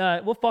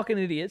 No, what fucking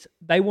idiots?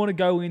 They want to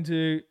go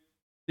into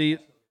the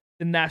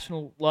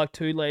national like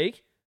 2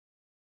 league.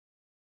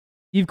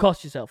 You've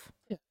cost yourself.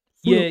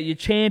 Yeah, you're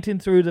chanting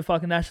through the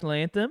fucking national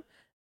anthem,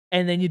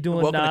 and then you're doing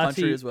Welcome to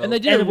Nazi country as well. And they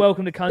did and a,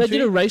 welcome to country. They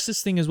did a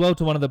racist thing as well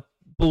to one of the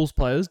Bulls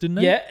players, didn't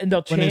they? Yeah, and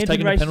they'll When he was chant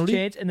taking a racist penalty?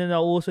 chants, and then they're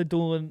also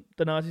doing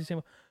the Nazi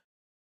symbol.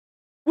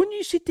 Wouldn't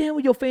you sit down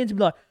with your fans and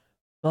be like,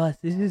 guys,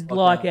 this is Fuck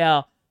like that.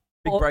 our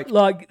Big break.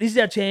 like this is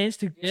our chance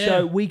to Yeah.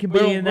 show we can We're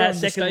be on- in we're that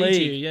on the second stage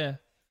league. here, yeah.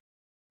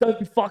 Don't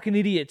be fucking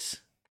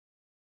idiots.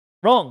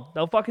 Wrong.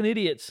 They're fucking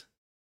idiots.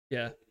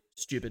 Yeah,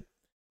 stupid.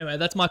 Anyway,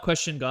 that's my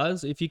question,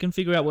 guys. If you can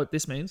figure out what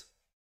this means,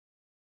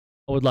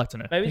 I would like to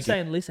know. Maybe Thank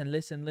saying, listen.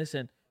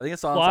 I think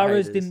it's silence Suarez for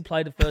haters. didn't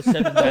play the first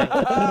 7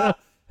 games.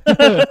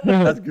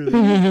 That's good.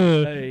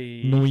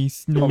 Hey.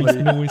 Noise. Comedy.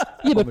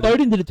 Yeah, but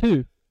Comedy. Foden did it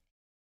too.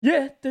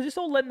 Yeah, they're just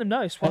all letting them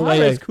know. Oh,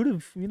 Suarez yeah. could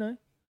have, you know.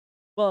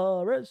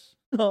 Suarez.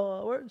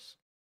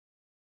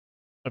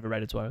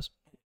 Overrated Suarez.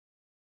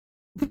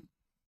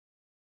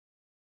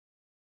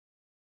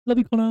 Love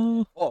you,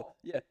 Connor. Oh,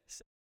 yeah.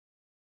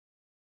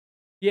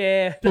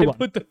 Yeah, they 2-1.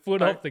 put the foot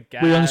Sorry. off the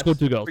gas. We only scored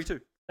 2 goals.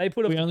 3-2. They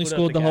put We the only foot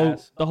scored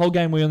off the whole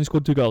game. We only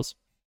scored 2 goals.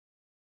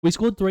 We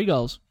scored 3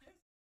 goals.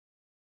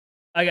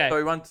 Okay, So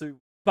we won to.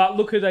 but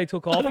look who they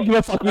took I off. don't give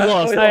a fuck. We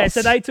lost. Okay,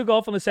 so they took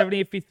off on the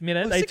 75th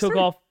minute. It was They took 6-3.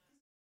 off.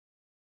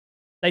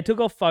 They took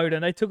off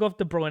Foden. They took off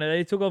De Bruyne.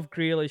 They took off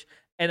Grealish,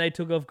 and they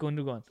took off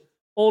Gundogan.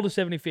 All to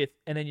 75th,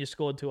 and then you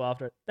scored 2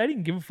 after it. They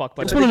didn't give a fuck. I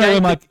But just want to know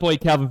when my boy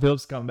Calvin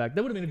Phillips is coming back.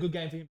 That would have been a good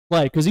game for him to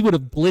play because he would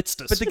have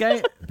blitzed us. But the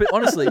game. But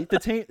honestly,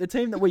 the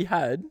team that we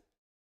had,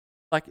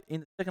 like in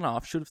the second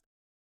half, should have.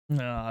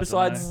 No, I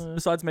don't know.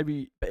 Besides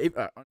maybe.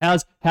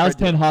 how's Great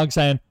Ten Hag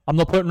saying I'm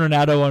not putting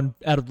Ronaldo on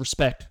out of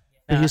respect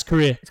for Nah. his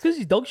career? it's because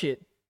he's dog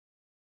shit.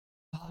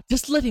 Oh,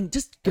 just let him.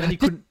 Just And he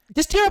couldn't-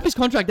 tear up his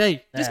contract, eh?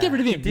 Just get Nah.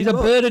 rid of him. He He's did a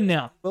well. burden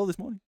now. Well, this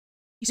morning.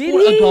 He Did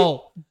scored he? a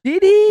goal.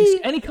 Did he?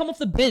 And he come off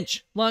the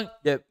bench. Like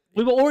Yeah.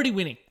 we were already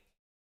winning.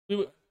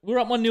 We were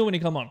up 1-0 when he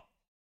come on.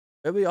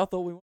 Maybe I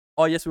thought we.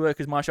 Oh yes, we were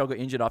because Martial got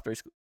injured after he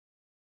scored.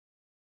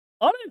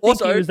 I don't think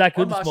Also, he was that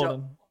good on this Martial-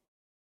 morning.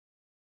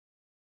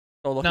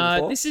 So lucky No,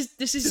 before. this is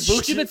It's stupid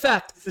bullshit.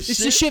 fact. This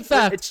is a shit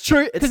fact. It's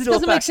true. It's Because it still a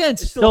doesn't make fact.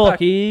 sense. It's still a Dog,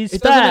 fact. he's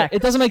It doesn't, back.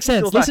 it doesn't make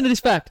sense. Still a Listen fact. to this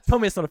fact. Tell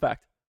me it's not a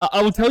fact.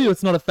 I will tell you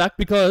it's not a fact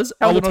because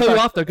How's I will it not a tell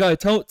you fact? after.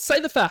 Go.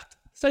 Say the fact.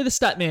 Say the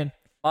stat man.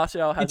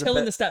 Martial You're has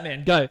telling the stat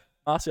man. Go.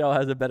 Martial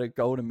has a better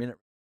goal in a minute.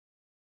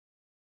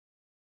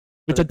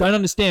 Which I don't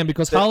understand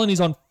because But- Haaland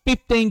is on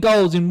 15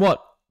 goals in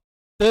what?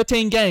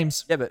 13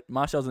 games. Yeah, but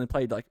Martial's only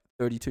played like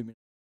 32 minutes.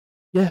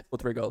 Yeah. Or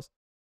 3 goals.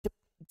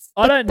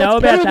 I don't know That's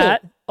about terrible.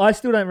 that. I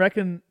still don't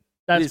reckon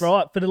that's is.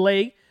 right for the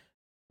league.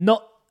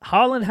 Not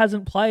Haaland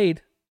hasn't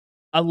played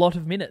a lot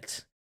of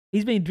minutes.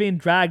 He's been being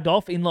dragged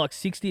off in like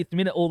 60th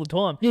minute all the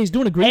time, Yeah, he's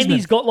doing a and Griezmann.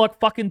 he's got like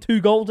fucking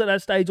 2 goals at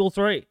that stage, all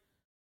 3.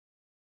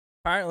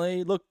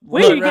 Apparently, look.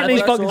 Where are you look, getting these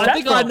that's fucking all- stats I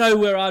think I from? know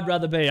where I'd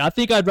rather be. I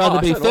think I'd rather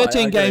Oh, be so do I.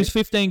 13 I games, agree.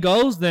 15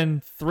 goals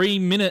than 30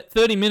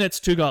 minutes,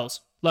 2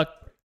 goals. Like,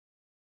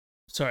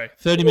 sorry,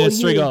 30 minutes,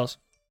 3 yeah. goals.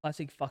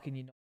 Classic fucking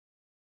you know.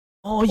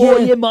 Oh, Oh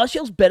yeah,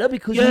 Martial's better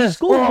because Yeah. he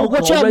scored. Oh, more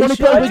watch goal out, ratio.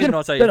 Monaco, we're I did gonna-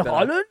 not say Better he's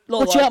better. Haaland.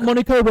 Watch out,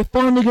 Monaco. We're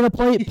finally going to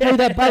play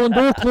that Ballon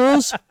d'Or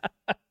clause.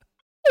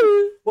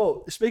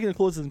 Well, speaking of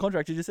clauses in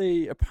contract, did you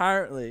see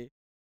apparently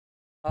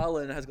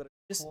Haaland has got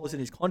a clause in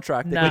his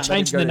contract that Nah. We're can let him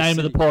changing go the to name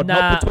of the City. pod. Nah.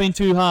 Not between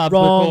two halves.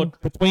 Wrong. We're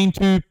called between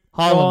two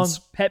Wrong.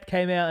 Haalands. Pep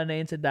came out and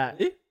answered that.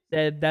 Did he?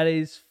 Said that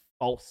is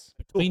false.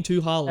 Between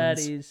two That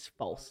Haalands. is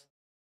false.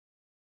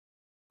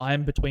 I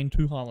am between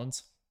two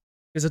Haalands.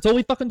 Because that's all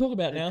we fucking talk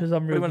about now. Because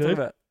I'm What do real you want to talk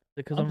good. about?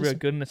 Because I'm I'm real just-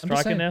 good in the just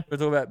striker saying. now. We're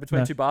talking about between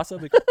No. two Barca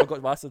because I've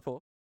got Barca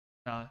support.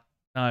 No.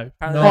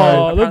 Apparently,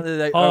 Oh, apparently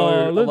they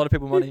owe a look. lot of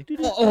people money.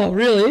 Oh,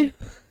 really?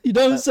 You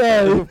don't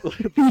say.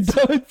 You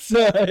don't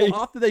say.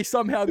 After they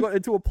somehow got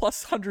into a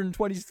plus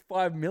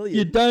 125 million.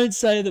 You don't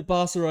say that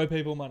Barca owe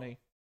people money.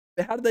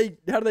 How did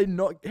they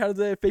not? How did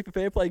their FIFA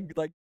Fair Play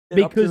like?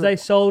 get up Because to- they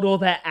sold all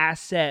their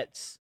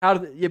assets. How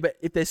did yeah, but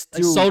if they're They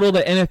still sold all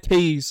the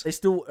NFTs. they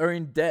still are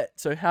in debt,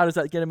 so how does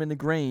that get them in the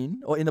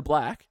green or in the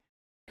black?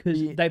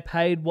 Because Yeah. they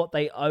paid what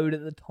they owed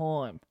at the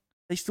time.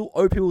 They still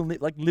owe people in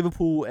like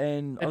Liverpool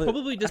and They other-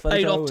 probably just Atletico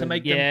paid off to and-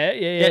 make them Yeah.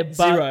 get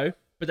But zero,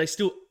 but they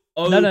still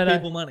owe No.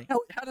 people money. How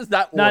does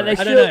that work? no, they I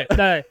should.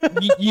 don't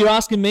No, You're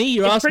asking me?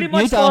 You're it's asking pretty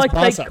me much to ask like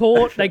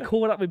Barca. they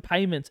caught up with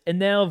payments, and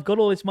now have got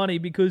all this money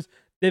because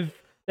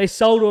they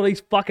sold all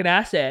these fucking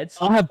assets.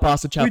 I'll have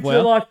Barca Which were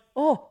Chapwell. like,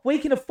 oh, we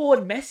can afford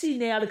Messi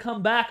now to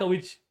come back, or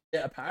which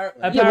yeah,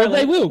 apparently. Yeah, well, they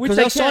apparently- will which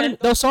because they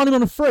they'll sign him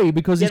on a free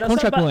because Yeah, his they'll sign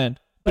contract back- will end.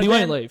 But but he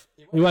won't then- leave.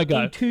 He won't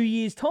go. in 2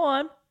 years'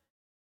 time,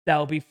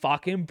 they'll be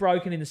fucking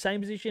broken in the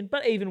same position,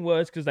 but even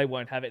worse because they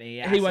won't have any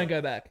assets. He won't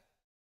go back.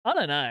 I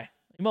don't know.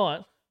 He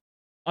might.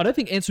 I don't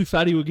think Ansu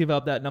Fati will give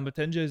up that number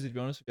 10 jersey, to be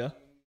honest with you.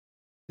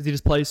 Because he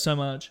just plays so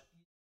much.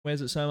 Wears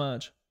it so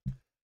much.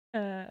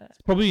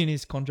 It's probably in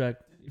his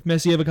contract. If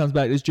Messi ever comes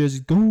back, this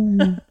jersey's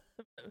gone.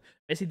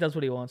 Messi does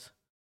what he wants.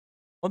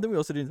 One thing we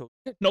also didn't talk.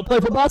 Not play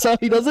for Barca,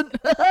 he doesn't.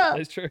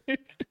 That's true.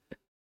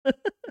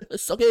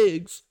 Suck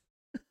eggs.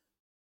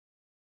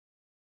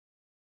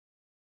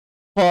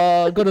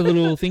 Got a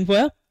little thing for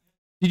you.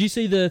 Did you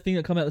see the thing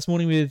that came out this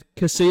morning with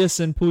Casillas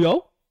and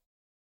Puyol?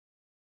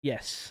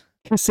 Yes.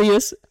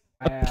 Casillas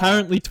Wow.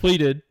 apparently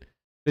tweeted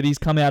that he's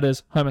come out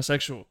as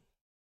homosexual.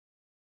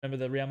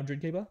 Remember the Real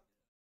Madrid keeper?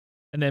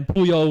 And then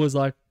Puyol was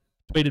like,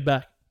 tweeted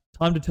back,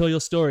 time to tell your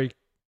story,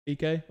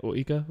 Ike, or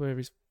Ika, wherever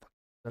he's.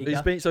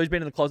 He's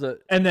been in the closet.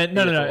 And then, Yeah,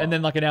 no. for a while. And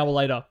then like an hour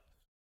later,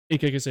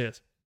 Ike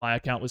Casillas, my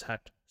account was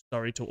hacked.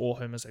 Sorry to all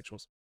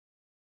homosexuals.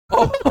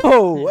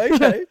 Oh,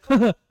 okay.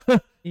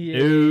 Yeah.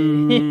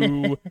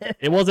 No,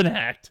 it wasn't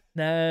hacked.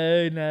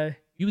 No.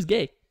 He was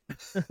gay.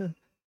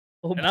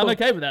 Or, And I'm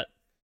okay with that.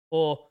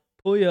 Or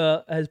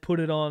Puya has put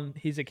it on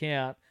his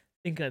account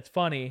thinking it's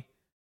funny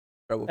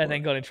and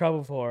then got in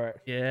trouble for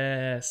it.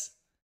 Yes.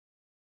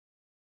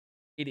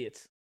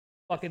 Idiots.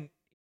 Fucking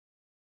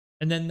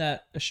And then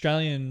that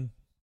Australian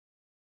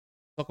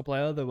soccer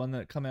player, the one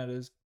that come out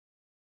as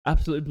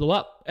absolutely blew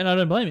up, and I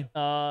don't blame him.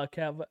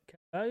 Calvo.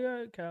 I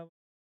don't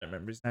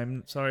remember his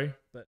name. Sorry,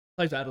 but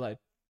plays for Adelaide.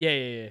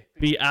 Yeah.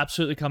 But he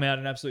absolutely come out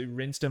and absolutely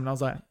rinsed him, and I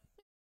was like,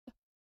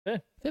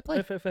 Fair. fair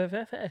play, Fair.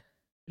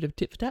 bit of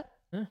tit for tat,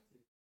 Yeah.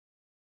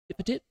 tit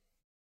for tit.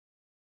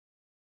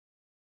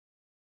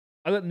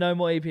 I got no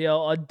more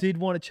EPL. I did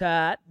want to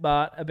chat,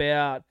 but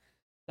about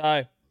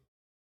I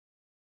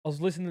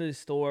was listening to this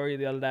story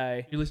the other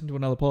day. You listen to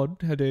another pod?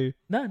 How do you?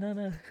 No,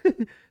 no,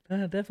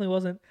 definitely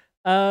wasn't.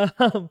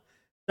 So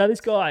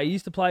this guy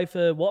used to play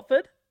for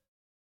Watford,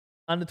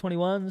 under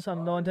 21s,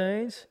 under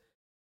 19s,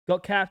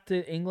 got capped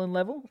at England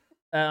level,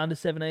 under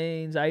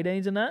 17s,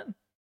 18s, and that.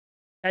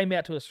 Came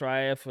out to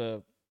Australia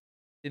for,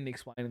 didn't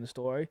explain in the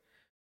story.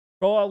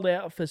 Trialed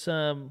out for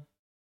some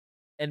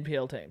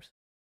NPL teams.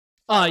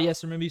 Ah,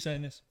 yes, I remember you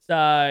saying this.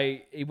 So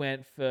he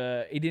went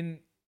for, he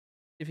didn't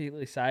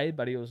specifically say,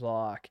 but he was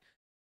like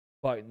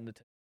quoting the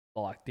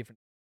like different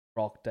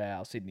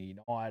Rockdale, Sydney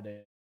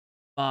United,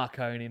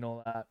 Marconi, and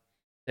all that.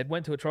 They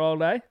went to a trial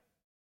day,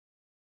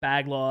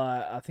 bagged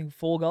like I think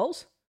 4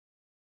 goals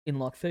in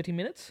like 30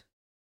 minutes.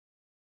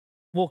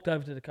 Walked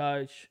over to the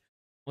coach,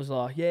 was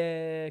like,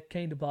 "Yeah,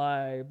 keen to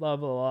play, blah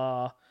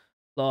blah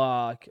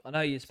blah. Like, I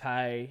know you just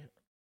pay."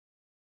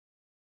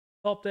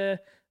 Stop there,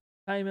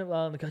 payment.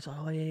 And the coach like,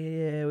 "Oh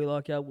yeah, we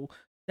like you. We'll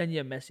send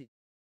you a message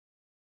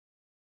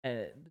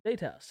and the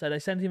details." So they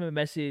sent him a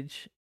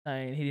message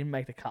saying he didn't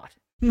make the cut.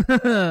 How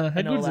And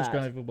good all is that.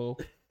 Australian football?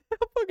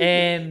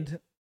 And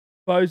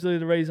supposedly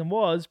the reason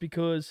was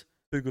because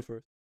Too good for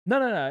us.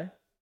 no.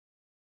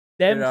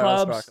 Them Yeah,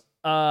 I'll clubs strike.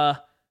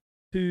 are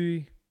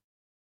to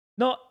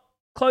not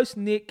close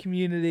knit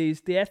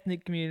communities, the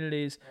ethnic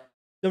communities.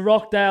 The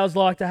Rockdales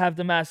like to have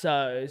the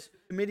Massos.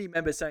 Committee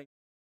member saying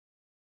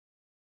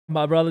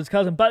My brother's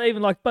cousin, but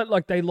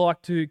they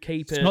like to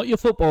keep It's it. not your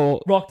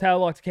football. Rockdale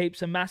like to keep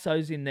some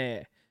Massos in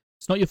there.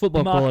 It's not your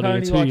football quality. Marconi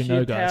It's who likes you know,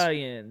 the guys.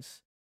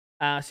 Italians.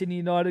 Sydney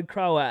United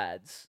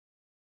Croats.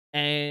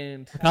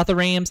 And Macarthur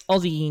Rams,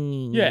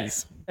 Aussies.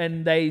 Yes.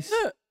 they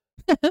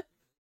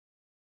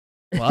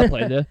Well, I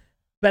played there.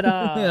 but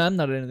Yeah, I'm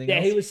not anything yeah,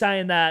 else. he was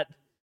saying that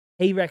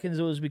he reckons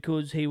it was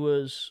because he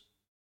was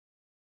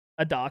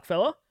a dark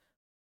fella,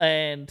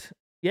 and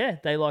yeah,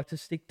 they like to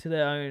stick to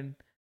their own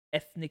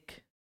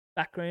ethnic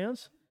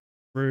backgrounds.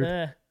 Rude.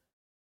 Yeah,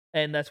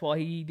 and that's why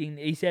he didn't.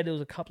 He said there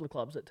was a couple of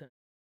clubs that turned,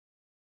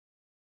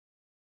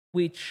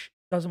 which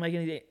doesn't make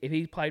any. If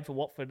he played for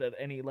Watford at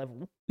any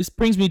level, This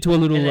brings me to a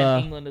little. and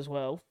then England as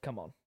well, come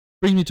on,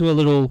 Brings me to a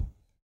little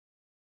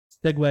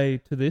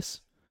segue to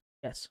this.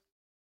 yes.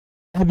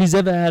 Have you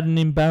ever had an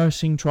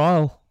embarrassing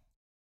trial?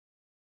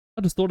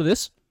 I just thought of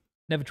this.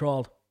 Never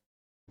trialed.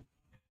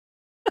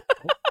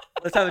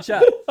 let's have a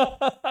chat.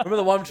 Remember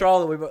the one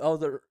trial that I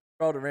was at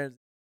trial to Rams.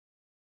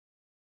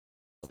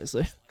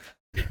 Obviously.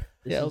 This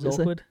Yeah, is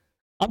obviously. awkward.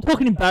 I'm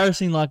talking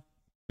embarrassing, like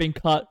being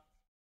cut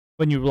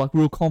when you were like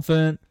real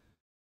confident,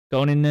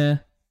 going in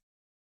there.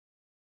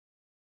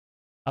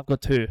 I've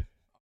got 2.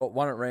 Got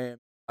one at Rams.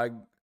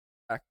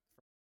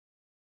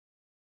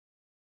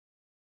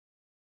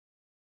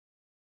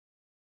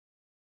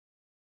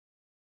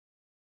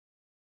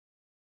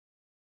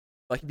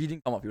 Like if you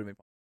didn't come up, you would have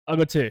been. I've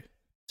got 2.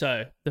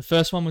 So the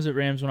first one was at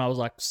Rams when I was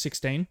like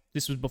 16.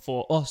 This was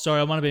before. Oh,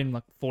 sorry, I might have been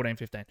like 14,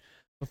 15.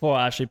 Before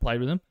I actually played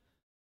with them.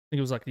 I think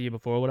it was like the year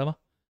before or whatever.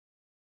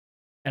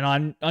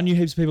 And I knew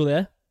heaps of people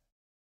there.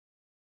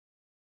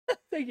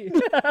 Thank you.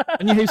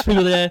 I knew heaps of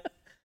people there.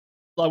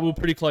 Like we were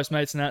pretty close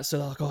mates and that. So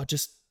they're like, oh,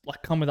 just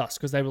like come with us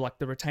because they were like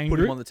the retained Put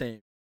group. him on the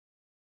team.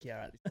 Yeah,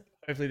 right.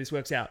 Hopefully this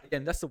works out.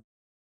 Again, that's the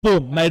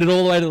Boom, made it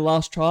all the way to the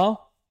last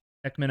trial.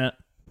 Next minute,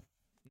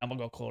 number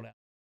got called out.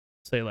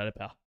 See you later,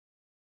 pal.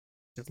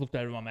 Just looked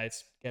over at my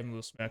mates, gave him a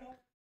little smirk.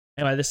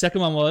 Anyway, the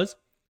second one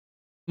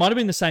might have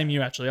been the same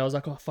year actually. I was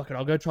like, oh fuck it,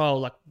 I'll go trial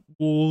like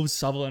Wolves,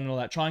 Sutherland, and all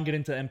that. Try and get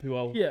into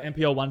MPL, Yeah.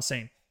 MPL 1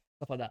 scene,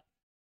 stuff like that.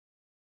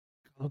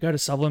 I'll go to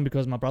Sutherland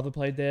because my brother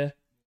played there.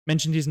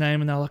 Mentioned his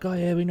name, and they're like, oh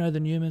yeah, we know the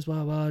Newmans,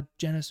 blah blah,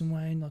 Janice and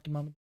Wayne, like your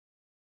mum.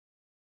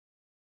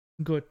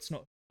 Good, it's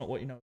not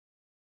what you know.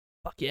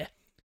 Fuck yeah.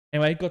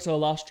 Anyway, got to the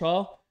last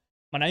trial.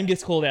 My name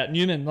gets called out.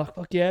 Newman, like,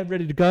 fuck yeah,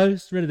 ready to go,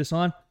 ready to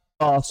sign.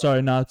 Oh,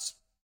 sorry, no, it's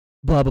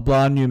blah, blah,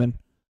 blah, Newman.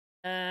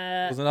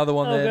 there's another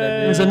one there. okay.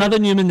 Then There's another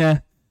Newman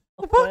there.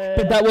 Okay.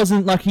 But that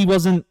wasn't like they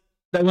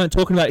weren't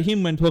talking about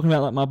him when talking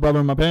about like my brother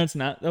and my parents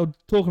and that. They were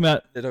talking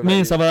about They're talking me about and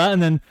you. stuff like that,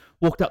 and then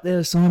walked up there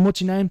to sign.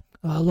 What's your name?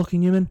 Oh, Lockie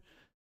Newman.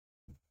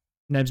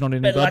 Name's not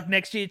in But there, like God.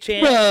 next year,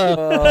 champ.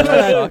 Oh,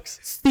 that sucks.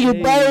 See you,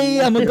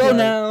 buddy. I'm gonna go Hey.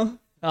 now.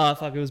 Oh,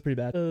 fuck, it was pretty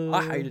bad.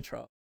 I hated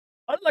trial.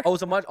 I like. I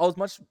was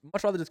much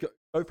rather just go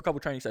for a couple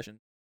training sessions.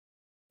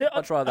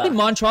 Much rather I didn't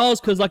that. mind trials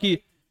because like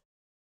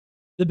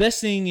the best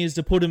thing is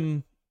to put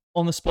him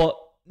on the spot,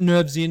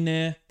 nerves in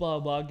there, blah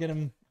blah, get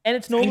him. And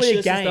it's normally a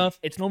anxious and game. stuff.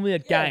 It's normally a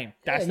game.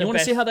 That's Yeah, the you want to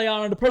best. see how they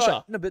are under pressure.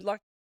 Right, no, but like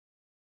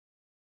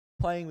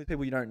playing with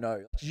people you don't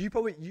know. You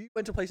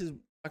went to places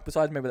like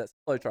besides maybe that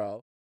solo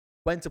trial.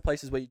 Went to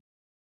places where you,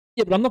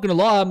 Yeah, but I'm not gonna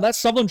lie. That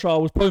Sutherland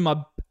trial was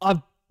probably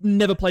I've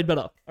never played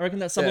better. I reckon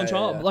that Sutherland Yeah,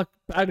 trial, yeah. like,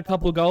 bagged a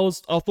couple of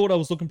goals. I thought I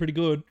was looking pretty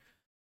good.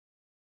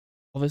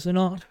 Obviously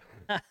not.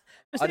 But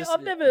I see, just-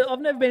 I've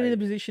never been in the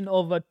position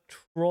of a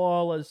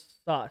trial as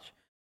such.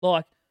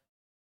 Like,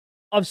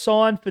 I've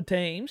signed for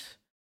teams,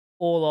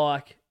 or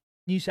like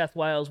New South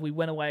Wales, we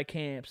went away at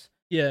camps,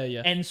 Yeah,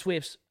 yeah. and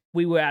Swifts,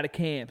 we were out of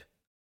camp.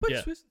 But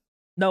Yeah. Swiss-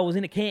 No, I was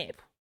in a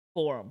camp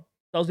for them.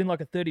 I was in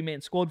like a 30-man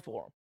squad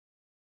for them.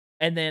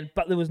 And then,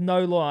 but there was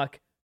no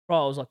like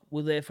trials. Like,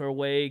 we're there for a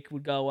week,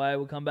 we'd go away,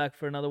 we'd come back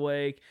for another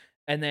week,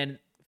 and then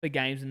for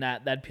games and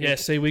that, they'd pick. Yeah,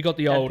 see, we got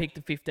the they'd old. pick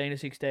the 15 or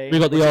 16. We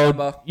got the What's your old.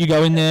 number? You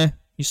go in there,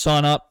 you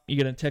sign up, you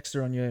get a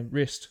texter on your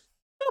wrist.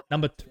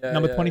 Number Yeah,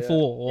 number yeah, 24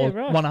 or Yeah,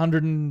 right.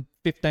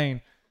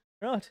 115.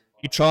 Right.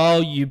 You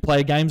trial, you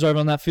play games over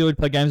on that field,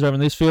 play games over on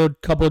this field.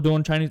 Couple of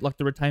doing training, like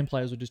the retained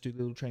players would just do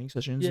little training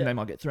sessions, Yeah. and they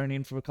might get thrown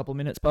in for a couple of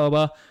minutes, blah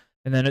blah blah.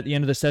 And then at the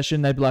end of the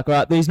session, they'd be like, "All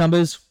right, these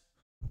numbers.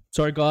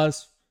 Sorry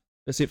guys,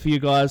 that's it for you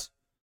guys.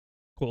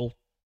 Cool.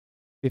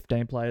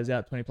 15 players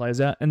out, 20 players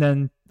out, and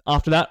then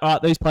after that, all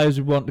right, these players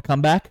would want to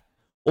come back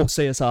or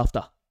see us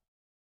after,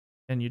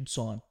 and you'd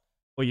sign,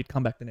 or you'd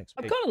come back the next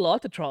I week. kind of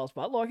like the trials,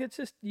 but like, it's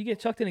just, you get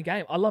chucked in a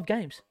game. I love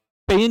games.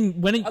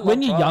 Being when I love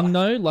when you're trial. young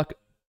though, like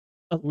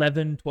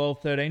 11,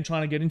 12, 13,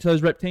 trying to get into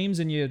those rep teams,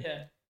 and you.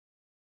 Yeah.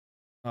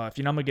 Oh, if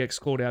your number gets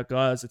called out,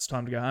 guys, it's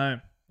time to go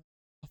home.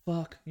 Oh,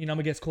 fuck, your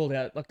number gets called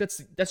out. Like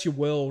that's your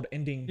world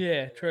ending.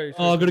 Yeah, true.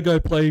 Oh, I gotta go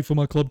play for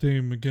my club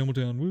team in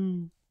Campbelltown.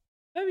 Woo.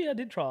 Maybe I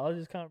did try. I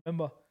just can't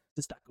remember.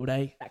 Just that good,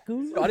 eh? That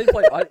good. I didn't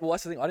play. Well,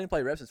 that's the thing. I didn't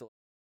play reps until.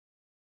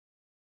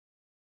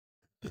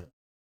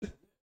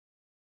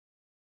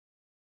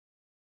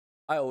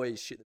 I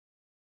always shit.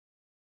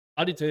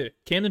 I did too.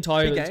 Camden Big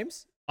Tigers.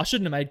 games. I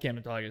shouldn't have made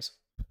Camden Tigers.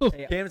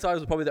 Camden Tigers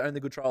was probably the only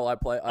good trial I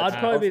play. I'd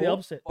probably be the for,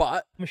 opposite.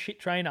 But I'm a shit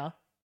trainer.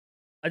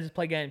 I just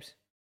play games.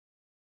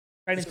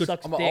 Training good.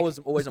 sucks I'm dick. always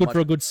It's on good my for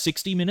a good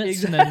 60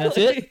 minutes, and then that's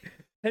it.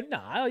 And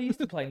nah, I used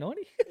to play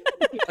 90.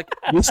 like.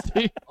 Used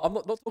to. I'm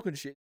not talking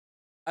shit.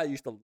 I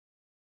used to.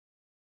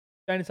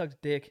 Training sucks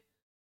dick.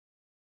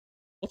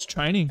 What's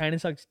training? Training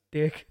sucks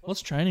dick.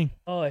 What's training?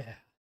 Oh, yeah.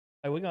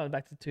 Hey, we're going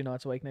back to 2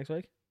 nights a week next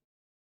week.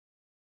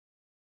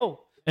 Oh,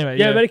 Anyway,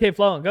 yeah, better keep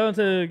flowing. Go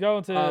into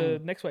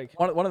Um, next week.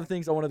 One of the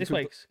things I wanted This to.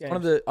 week's One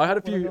of games. the. I had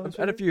a Wanna few. go into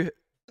had a it? few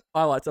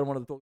highlights I wanted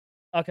to talk.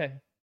 Okay.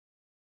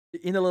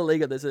 In the La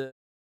Liga, there's a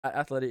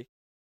Atletico.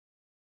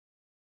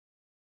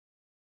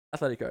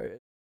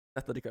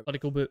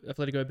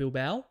 Atletico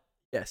Bilbao.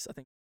 Yes, I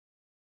think.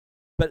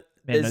 But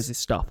Man knows there's, this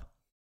stuff.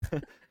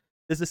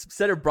 there's this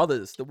set of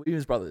brothers, the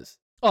Williams brothers,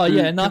 Oh Who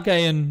yeah, com- Nake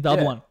and the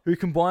other yeah, one. who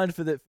combined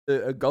for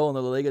a goal in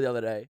the La Liga the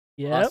other day,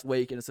 Yeah. last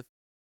week, and it's a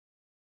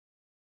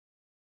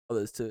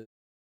brothers to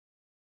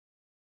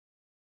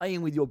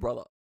playing with your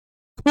brother.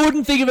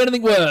 Couldn't think of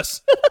anything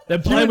worse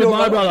than playing with your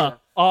my brother. brother.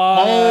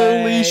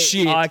 Holy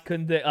shit. I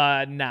couldn't.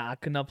 Nah, I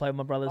could not play with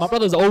my brothers. My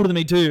brother's older than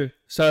me too,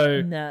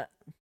 so Nah.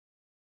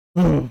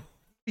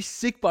 He's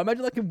sick, but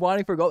imagine like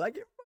combining for a goal. Like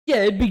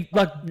yeah, it'd be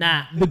like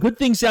Nah. the good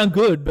things sound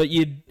good, but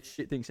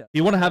shit things out.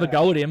 you want to have a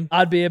go at him.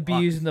 I'd be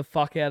abusing the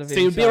fuck out of him.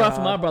 See, it'd be so alright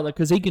for my hard. brother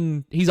because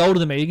he's older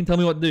than me. He can tell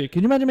me what to do.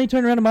 Can you imagine me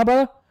turning around to my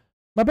brother?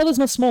 My brother's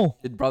not small.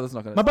 Your brother's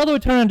not gonna. My brother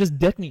would turn around and just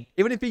deck me.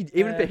 even if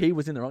Yeah. he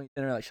was in the wrong, he'd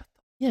turn around like shut.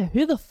 Yeah,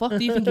 who the fuck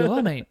do you think you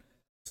are, mate?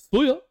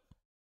 See ya.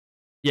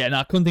 Yeah,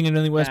 nah, couldn't think of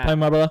anything worse Nah. playing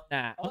with my brother.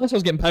 Nah. Unless I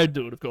was getting paid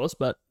to do it, of course,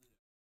 but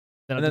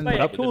then I And just then- put But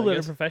yeah, up with cool it, I at a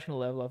guess. professional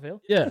level, I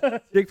feel. Yeah.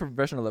 Big for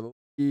professional level.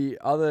 The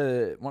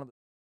other one of the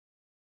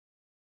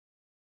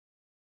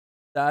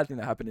sad thing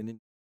that happened in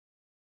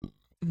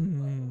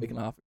a week and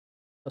a half. I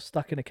was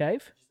stuck in a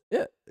cave.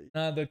 Yeah,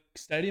 The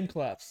stadium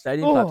collapsed.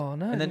 stadium collapse. Oh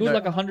no. And then It was no,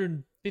 like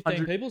 115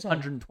 100 people.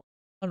 Something.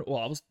 120. Well,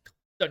 I was.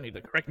 Don't need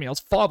to correct me. I was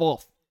 5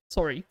 off.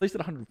 Sorry. At least at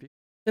 150.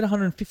 Said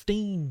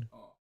 115.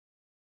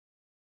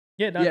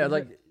 yeah, no, Yeah, that's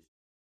like it.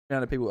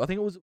 amount of people. I think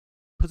it was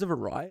because of a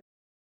riot.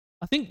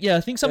 I think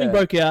something Yeah.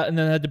 broke out and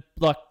then they had to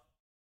like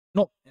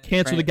not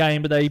cancel the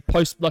game, but they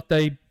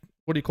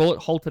what do you call it?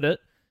 Halted it,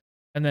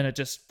 and then it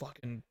just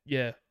fucking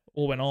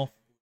all went off.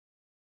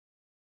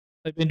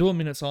 They've been doing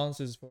minute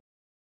silences for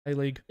A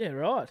League. Yeah,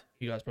 right.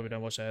 You guys probably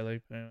don't watch A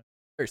League. Anyway.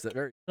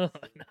 Very. Nah.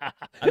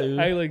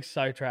 Hello. A-League's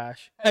so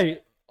trash.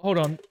 Hey, hold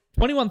on.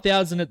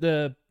 21,000 at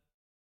the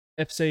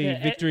FC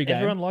Yeah, victory game.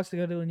 Everyone likes to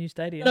go to a new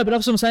stadium. No, but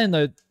that's what I'm saying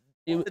though.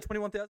 Was it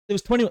 21,000? There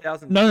was 20.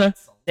 1,000. No.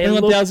 They look-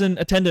 21,000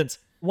 attendance.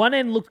 One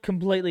end looked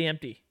completely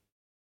empty.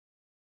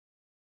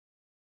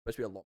 Supposed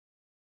to be a lot.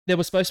 There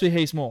was supposed to be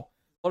heaps more.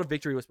 A lot of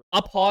victory was.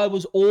 Up high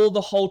was all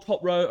the whole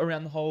top row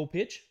around the whole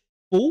pitch,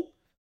 full.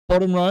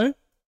 Bottom row,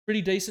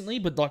 pretty decently,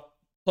 but like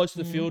close to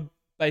the Mhm. field,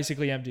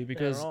 basically empty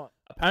because Yeah, right.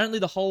 apparently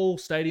the whole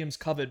stadium's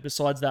covered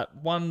besides that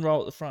one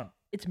row at the front.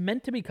 It's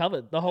meant to be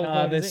covered. The whole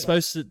fucking They're thing.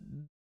 supposed to,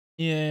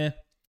 yeah.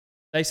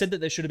 They said that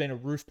there should have been a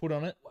roof put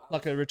on it,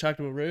 like a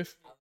retractable roof.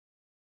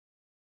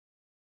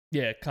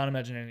 Yeah, can't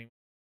imagine anything.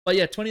 But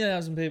yeah,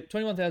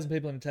 21,000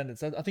 people in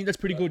attendance. I think that's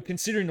pretty good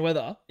considering the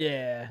weather.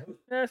 Yeah,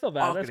 it's not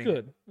bad. That's Marketing.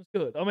 good. That's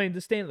good. I mean,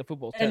 the stand of the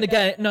football. And the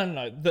game,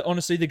 no.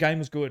 Honestly, the game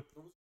was good.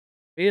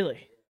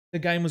 Really The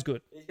game was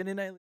good. He's getting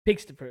in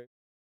picks to prove.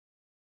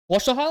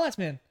 Watch the highlights,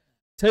 man.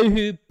 Tell you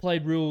who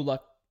played real,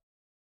 like,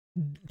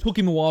 took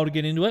him a while to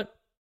get into it.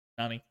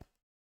 Nani.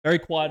 Very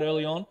quiet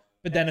early on,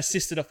 but then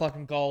assisted a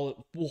fucking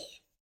goal. Whoa,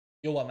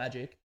 you're what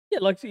magic. Yeah,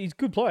 like he's a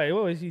good player.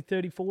 What is he,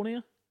 34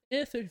 now?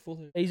 Yeah,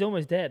 34. He's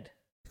almost dead.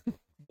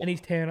 And he's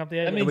tearing up the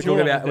That A. means We're you're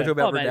talking about almost we're talking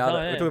about Oh, mate, Ronaldo.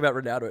 I We're am. talking about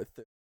Ronaldo.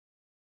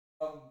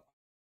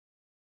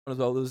 As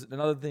well, there's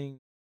another thing.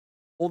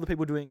 All the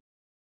people doing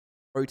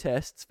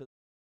protests for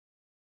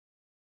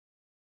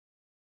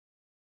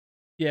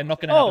Yeah,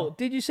 not gonna happen. Oh,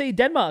 did you see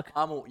Denmark?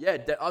 Hummel. Yeah,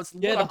 I was.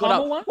 Yeah, I've the got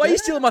Hummel up. one? Why are you Yeah.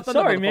 stealing my thunder?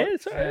 Sorry, motherfucker? man.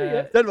 Sorry.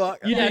 Yeah. Denmark.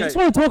 You okay. just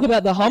want to talk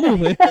about the Hummel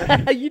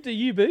thing. You do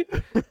you, boo.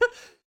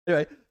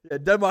 Anyway, yeah,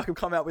 Denmark have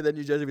come out with a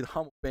new jersey with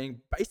Hummel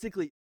being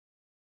basically.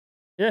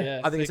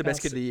 Yeah. I think it's the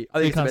best kid of the year. I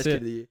think it's the can't best see kid it.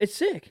 of the year. It's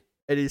sick.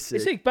 It is sick.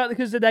 It's sick, but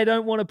because they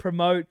don't want to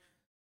promote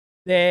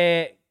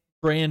their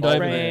Brand over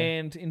there.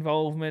 brand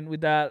involvement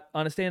with that. I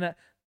understand that.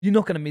 You're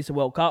not going to miss a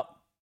World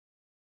Cup.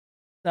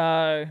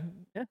 So,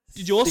 yeah.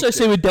 Did you also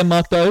Sick see with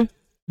Denmark though?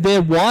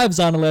 Their wives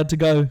aren't allowed to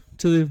go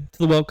to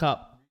the World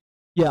Cup.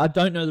 Yeah, I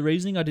don't know the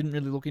reasoning. I didn't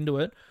really look into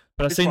it,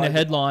 but I've It's seen the fine.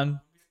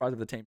 headline. Surprise of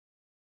the team.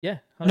 Yeah.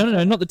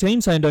 No, not the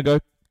team saying don't go.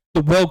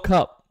 The World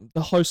Cup,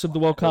 the host of the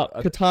World Cup,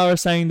 Okay. Qatar are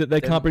saying that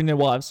they can't bring their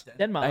wives.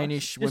 Denmark.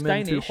 Danish Just women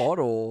Danish. too hot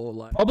or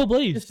like?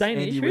 Probably. Just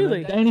Danish, Andy really.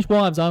 women. Danish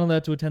wives aren't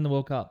allowed to attend the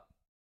World Cup.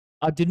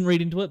 I didn't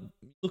read into it.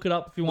 Look it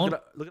up if you want.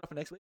 Look it up for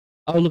next week.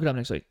 I'll look it up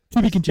next week.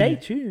 To be Stay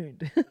continued.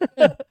 tuned.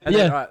 And Yeah.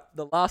 then, all right,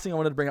 the last thing I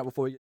wanted to bring up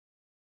before you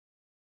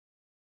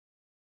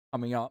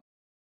coming up.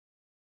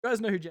 You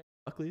guys know who James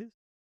Buckley is?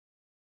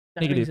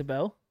 That Negative. rings a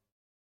bell.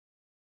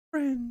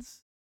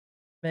 Friends.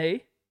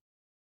 Me?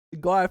 The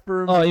guy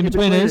from Oh,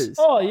 In-Betweeners?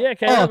 Oh, yeah,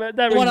 okay. Oh, that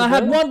rings when a I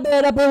had bell. one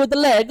bed up here with the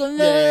leg. Yeah,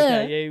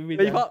 okay, yeah, we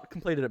But you've know.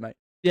 completed it, mate.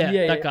 Yeah,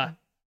 Yeah, that yeah. guy.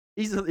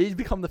 He's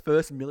become the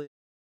first millionaire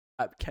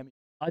at Cameo.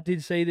 I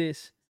did see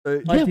this.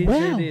 So I Yeah, did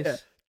wow. see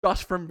this.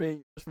 just from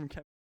Cameo.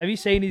 Have you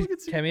seen his Look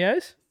at you.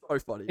 cameos? So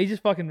funny. He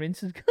just fucking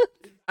rinses.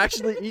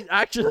 He's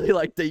actually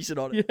like decent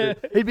on it. Yeah.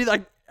 too. He'd be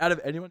like out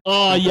of anyone.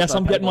 Oh, he's yes, just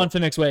I'm like getting paintball. one for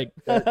next week.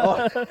 Yeah.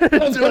 Oh.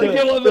 I'm gonna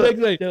get one for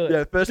next week. Do it.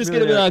 Yeah, first Just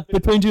gonna be millionaire. like,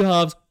 between two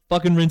halves,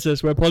 fucking rinse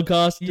us. We're a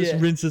podcast, just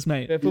Yeah. rinse us,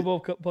 mate. Yeah, football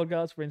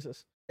podcast,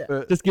 rinses.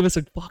 Just give us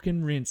a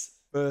fucking rinse.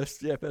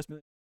 first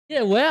millionaire.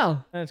 Yeah,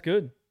 wow. That's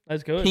good.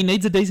 That's good. He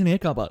needs a decent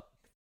haircut, but.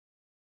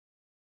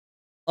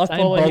 I Same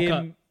follow bowl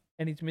him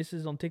and his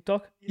missus on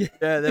TikTok. Yeah,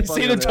 they're You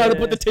funny. see them on trying there.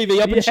 to put the TV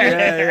up and shit?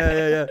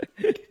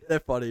 Yeah. They're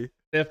funny.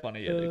 They're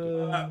funny, yeah. They're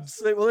good.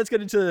 Sweet. Well, let's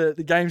get into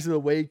the games of the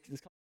week.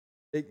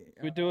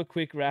 We do a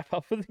quick wrap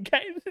up of the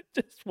games that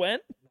just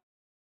went.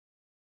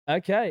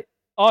 Okay.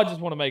 I just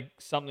want to make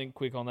something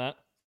quick on that.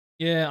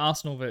 Yeah,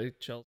 Arsenal v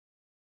Chelsea.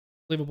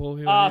 Liverpool,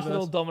 who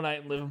Arsenal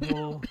dominating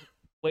Liverpool.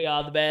 We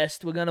are the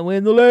best. We're going to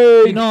win the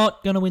league. You're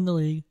not going to win the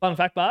league. Fun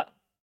fact, Bart. Is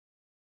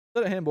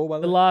that a handball, by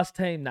The the way? last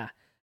team, nah.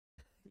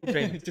 You're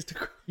dreaming. just,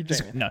 You're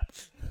just, dreaming. no.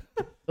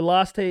 The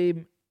last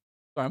team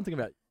Sorry, I'm thinking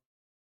about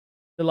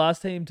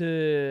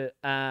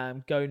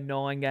to go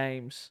 9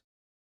 games,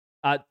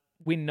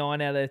 win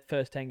 9 out of their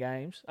first 10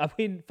 games,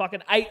 win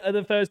fucking 8 of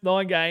the first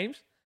 9 games,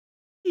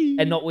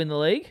 and not win the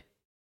league.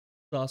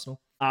 Arsenal.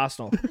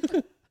 Arsenal,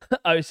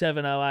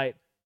 07-08.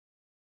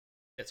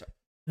 That's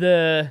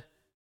right.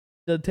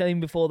 The team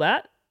before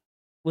that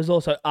was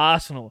also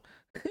Arsenal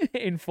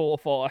in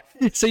 4-5.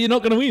 So you're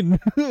not going to win.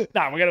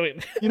 No, we're gonna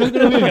win. You're not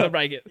gonna win. We're gonna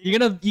break it. You're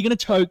gonna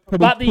choke. Probably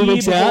But the 2 year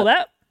weeks before out.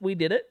 that, we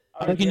did it.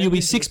 I reckon you'll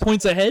be 6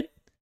 points ahead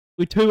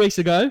with 2 weeks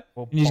ago,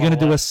 We'll and he's gonna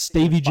bottle do it. a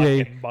Stevie G.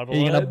 Fucking bottle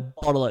And you're gonna it.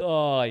 bottle it.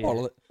 Oh yeah.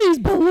 Bottle it. He's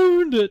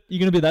ballooned it. You're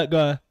gonna be that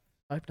guy.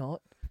 Hope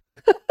not.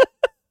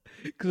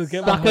 Because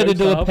Suck it to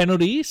do a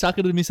penalty. Suck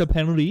it to miss a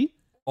penalty.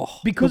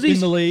 because in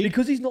he's the league.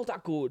 Because he's not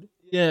that good.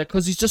 Yeah,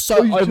 because he's just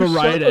so He's just so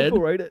overrated.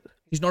 overrated.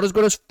 He's not as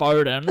good as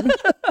Foden.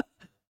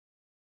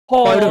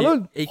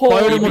 Haaland. He-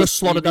 Foden would have missed-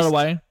 slotted that missed-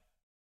 away.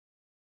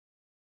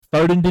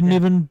 Foden didn't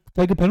even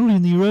take a penalty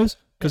in the Euros.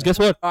 Because guess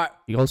what? All right,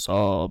 He got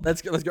sobbed.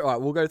 let's go. All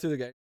right, we'll go through the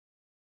game.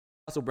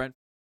 Newcastle Brentford.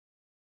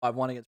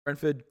 5-1 against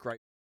Brentford. Great.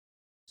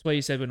 That's why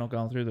you said we're not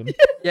going through them.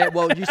 Yeah,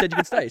 well, you said you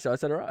could stay, so I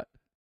said all right.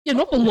 Yeah,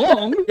 not for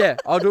long. Yeah,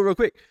 I'll do it real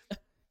quick.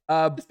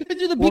 Just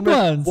do the big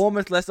ones.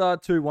 Bournemouth, Leicester,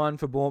 2-1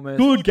 for Bournemouth.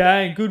 Good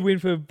game. Good win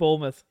for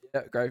Bournemouth.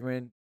 Yeah, great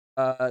win.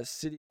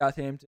 City,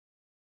 Southampton.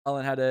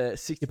 Alan had a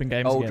 60 Skipping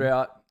games goal again.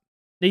 drought.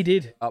 He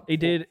did. Up He four.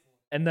 did.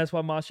 And that's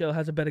why Martial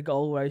has a better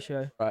goal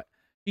ratio.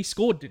 He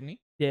scored, didn't he?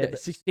 Yeah, Yeah, but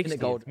 60 60th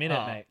goal. minute,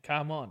 Oh. mate.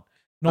 Come on.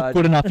 Not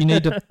good enough. You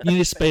need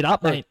to speed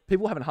up, No, mate.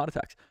 people having heart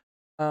attacks.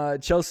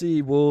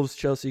 Chelsea, Wolves.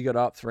 Chelsea got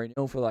up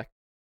 3-0 for like.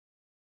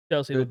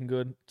 Chelsea Good. looking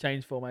good.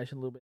 Changed formation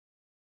a little bit.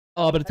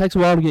 Oh, but it takes a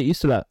while to get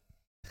used to that.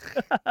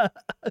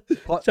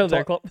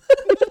 Chelsea Klopp.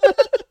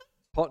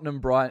 Tottenham,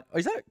 Brighton. Oh,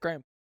 is that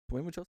Graham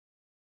win with Chelsea?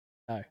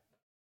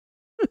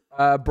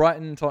 No.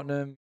 Brighton,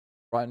 Tottenham.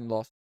 Brighton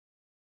lost.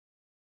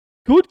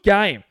 Good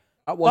game.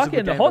 That was a Fucking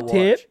good game hot to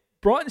tip. watch.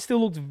 Brighton still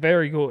looks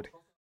very good.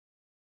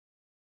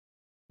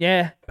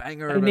 Yeah.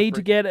 Banger. They of a need to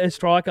free- get a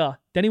striker.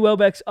 Danny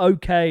Welbeck's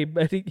okay,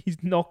 but he's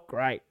not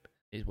great.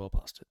 He's well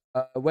past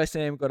West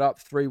Ham got up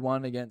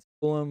 3-1 against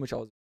Fulham, which I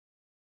was.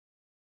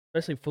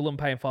 Especially Fulham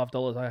paying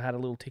 $5. I had a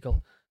little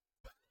tickle.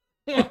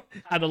 it.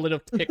 Had a little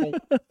tickle.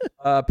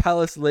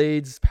 Palace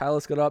Leeds.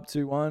 Palace got up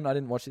 2-1. I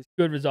didn't watch this.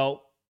 Good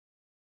result.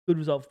 Good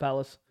result for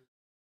Palace.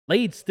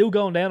 Leeds still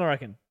going down, I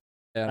reckon.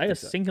 Yeah, I They are think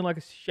so. sinking like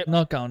a ship.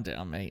 Not going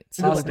down, mate.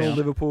 Settle Arsenal, down.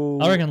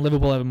 Liverpool. I reckon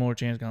Liverpool have more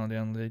chance going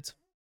down Leeds.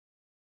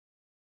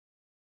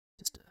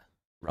 Just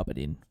rub it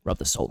in. Rub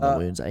the salt in the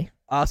wounds, eh?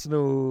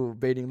 Arsenal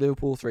beating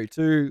Liverpool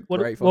 3-2. What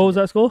Great was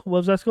that score? What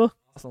was that score?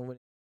 Arsenal winning.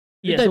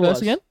 Did Yes, they it verse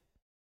was. again?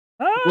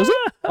 Ah! Was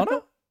it? Oh,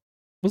 no.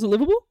 Was it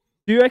Liverpool?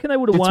 Do you reckon they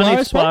would have Did won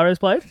if Suarez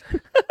play? Suarez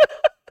played?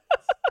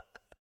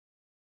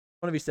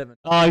 Want to be 7.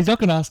 Oh, he's not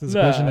going to ask us a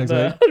question next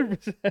week.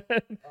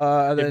 100%.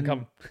 And Didn't then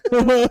come.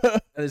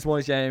 and this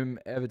morning's game,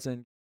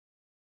 Everton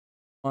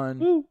 1.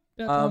 Woo.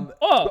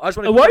 Oh, I just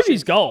want to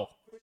Iwobi's goal.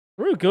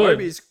 Real good.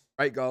 Iwobi's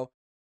great goal.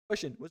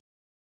 Question was,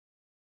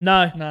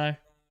 No, No.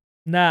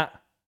 nah.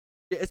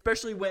 yeah,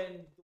 especially when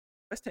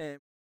West Ham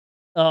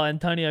Oh,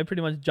 Antonio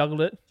pretty much juggled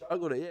it.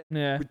 juggled it,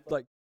 Yeah. with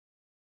like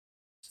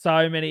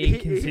So many he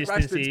hit Rashford's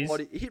inconsistencies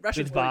body. He hit Rashford's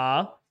with body.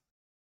 VAR.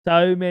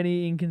 So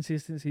many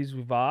inconsistencies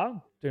with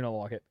VAR. Do not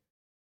like it.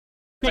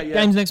 Quick yeah.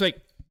 games next week.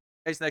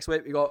 Case next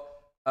week we got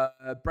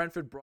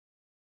Brentford.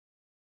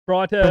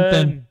 Brighton.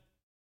 Brighton.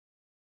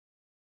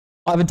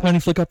 Ivan Tony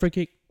flick up free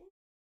kick.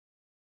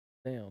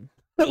 Down.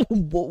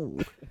 Whoa.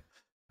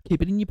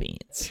 Keep it in your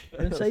pants.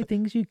 Don't say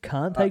things you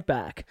can't take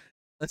back.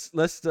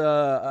 Let's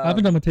I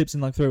haven't done my tips in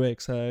like 3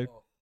 weeks, so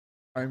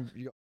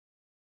you got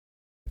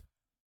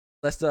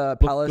Leicester look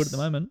Palace. good at the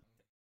moment.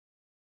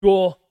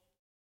 Draw.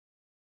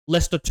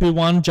 Leicester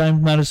 2-1,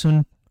 James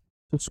Madison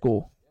to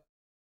score.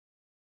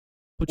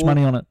 Put your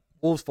money on it.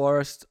 Wolves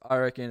Forest. I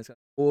reckon it's going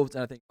to Wolves,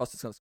 and I think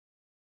Costa's going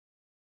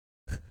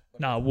to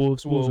Nah,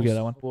 Wolves will get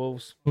that one.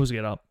 Wolves. Wolves will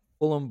get up.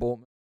 Fulham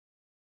Bournemouth.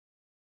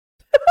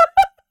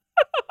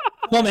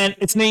 Come on, man.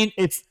 It's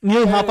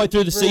nearly halfway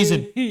through the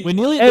season. We're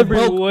nearly at Every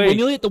we're week.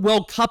 nearly at the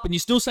World Cup, and you're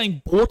still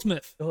saying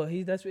Bournemouth. Oh,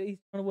 that's what he's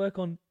trying to work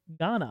on.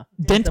 Ghana.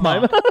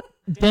 Denmark. Did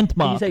you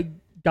Denmark. say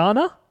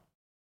Ghana?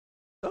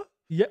 Huh?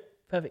 Yep.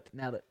 Perfect.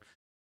 Nailed it.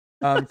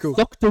 Cool.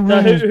 Dr. So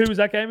Rules. who was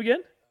that game again?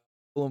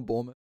 Fulham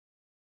Bournemouth.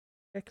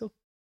 Yeah, cool.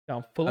 Go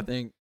on, I Fulham.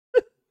 think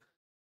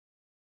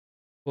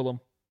Fulham.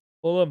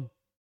 Fulham.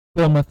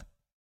 Bournemouth.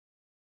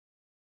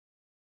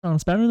 Oh,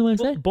 spamming the way to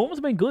say. Bournemouth's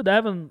been good. They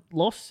haven't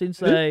lost since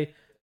they.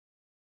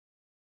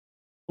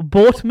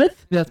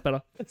 Bournemouth? Yeah, that's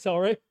better.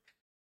 Sorry.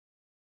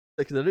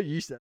 because I don't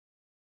use that.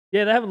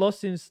 Yeah, they haven't lost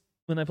since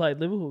when they played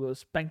Liverpool. They were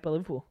spanked by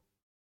Liverpool.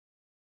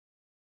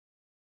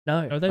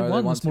 No, Oh, they Oh, they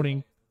won won this two.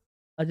 morning.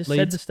 I just said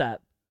Leeds. the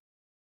stat.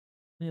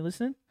 Are you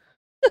listening?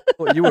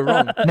 Oh, you were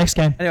wrong. Next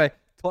game. Anyway,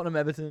 Tottenham,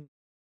 Everton,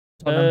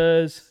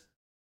 Tottenham. Spurs,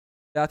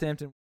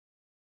 Southampton,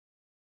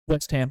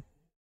 West Ham.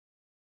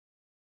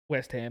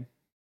 West Ham,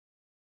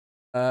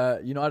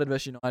 United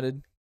versus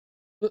United.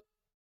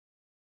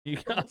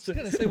 Newcastle.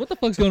 Say, what the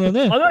fuck's going on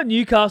there? I got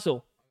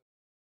Newcastle.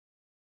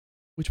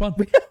 Which one?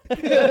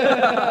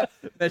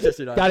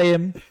 Manchester United. Got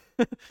him.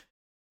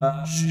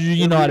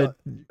 United.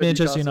 Newcastle.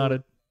 Manchester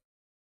United.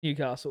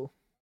 Newcastle.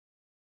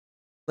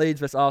 Leeds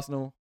versus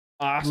Arsenal.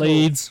 Arsenal.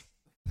 Leeds.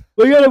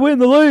 We got to win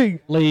the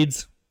league.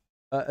 Leeds.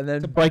 And To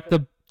then break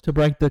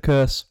the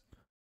curse.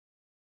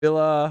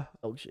 Villa.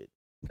 Oh shit.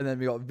 And then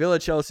we got Villa,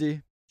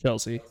 Chelsea.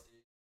 Chelsea.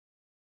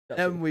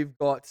 And we've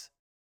got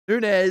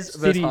Nunez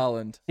versus City.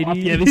 Haaland. Fuck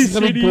yeah, this is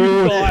gonna be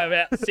good. by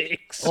about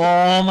 6.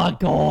 Oh my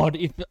god.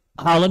 If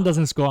Haaland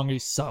doesn't score, I'm going to be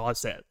so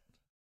upset.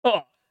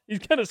 Oh, he's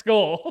gonna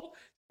score.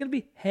 It's gonna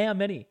be how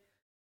many?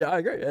 Yeah, I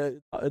agree.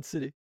 It's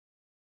City.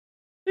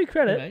 Do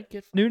credit. Mate,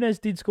 get Nunez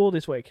did score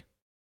this week.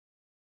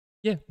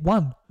 Yeah,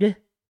 1. Yeah.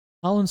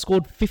 Haaland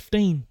scored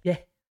 15.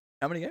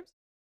 How many games?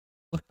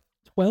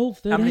 12,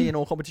 13, How many in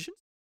all competitions?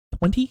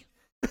 20.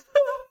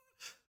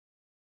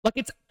 Like,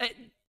 it's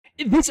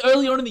this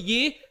early on in the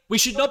year, we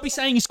should not be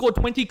saying he scored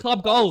 20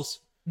 club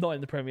goals. Not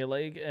in the Premier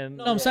League, and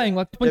No, I'm saying,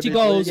 like, 20 Yeah,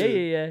 goals.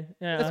 yeah.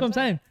 That's what I'm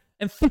saying.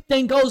 And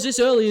 15 goals this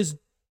early is...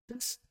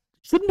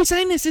 Shouldn't be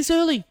saying this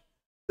early.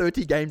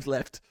 30 games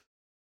left.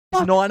 He's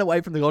Fuck. 9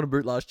 away from the Golden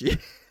Boot last year.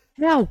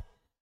 How?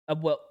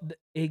 Well,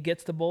 he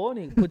gets the ball and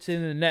he puts it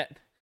in the net.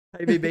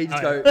 KDB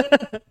just go.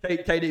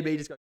 KDB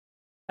just go.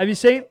 Have you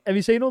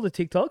seen all the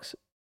TikToks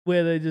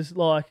where they just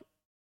like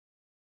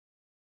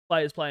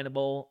players playing the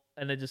ball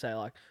and they just say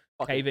like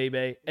Fuck it.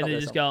 KVB and Up they there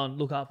just go and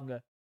look up and go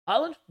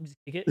Haaland, just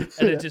kick it,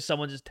 and it's just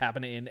someone just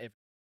tapping it in.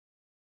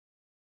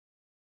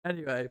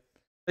 Anyway,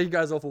 thank you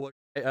guys all for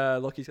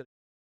watching. Lockie's going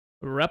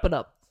to Wrap it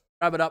up.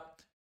 wrap it up.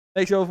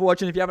 Thanks you all for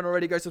watching. If you haven't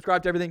already, go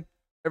subscribe to everything.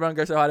 Everyone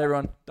go say hi to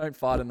everyone. Don't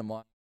fart in the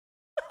mic.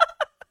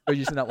 We're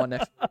using that one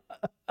next.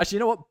 Actually, you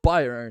know what?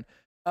 Buy your own.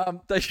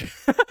 Thank you.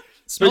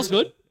 Smells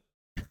good.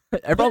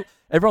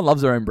 Everyone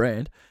loves their own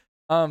brand.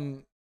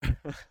 Go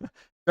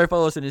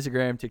follow us on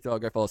Instagram,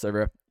 TikTok. Go follow us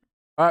everywhere.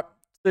 All right.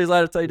 See you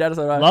later. Tell your dad to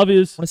say bye. Love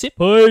yous. Want to sip?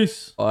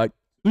 Peace. Bye.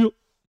 Yeah.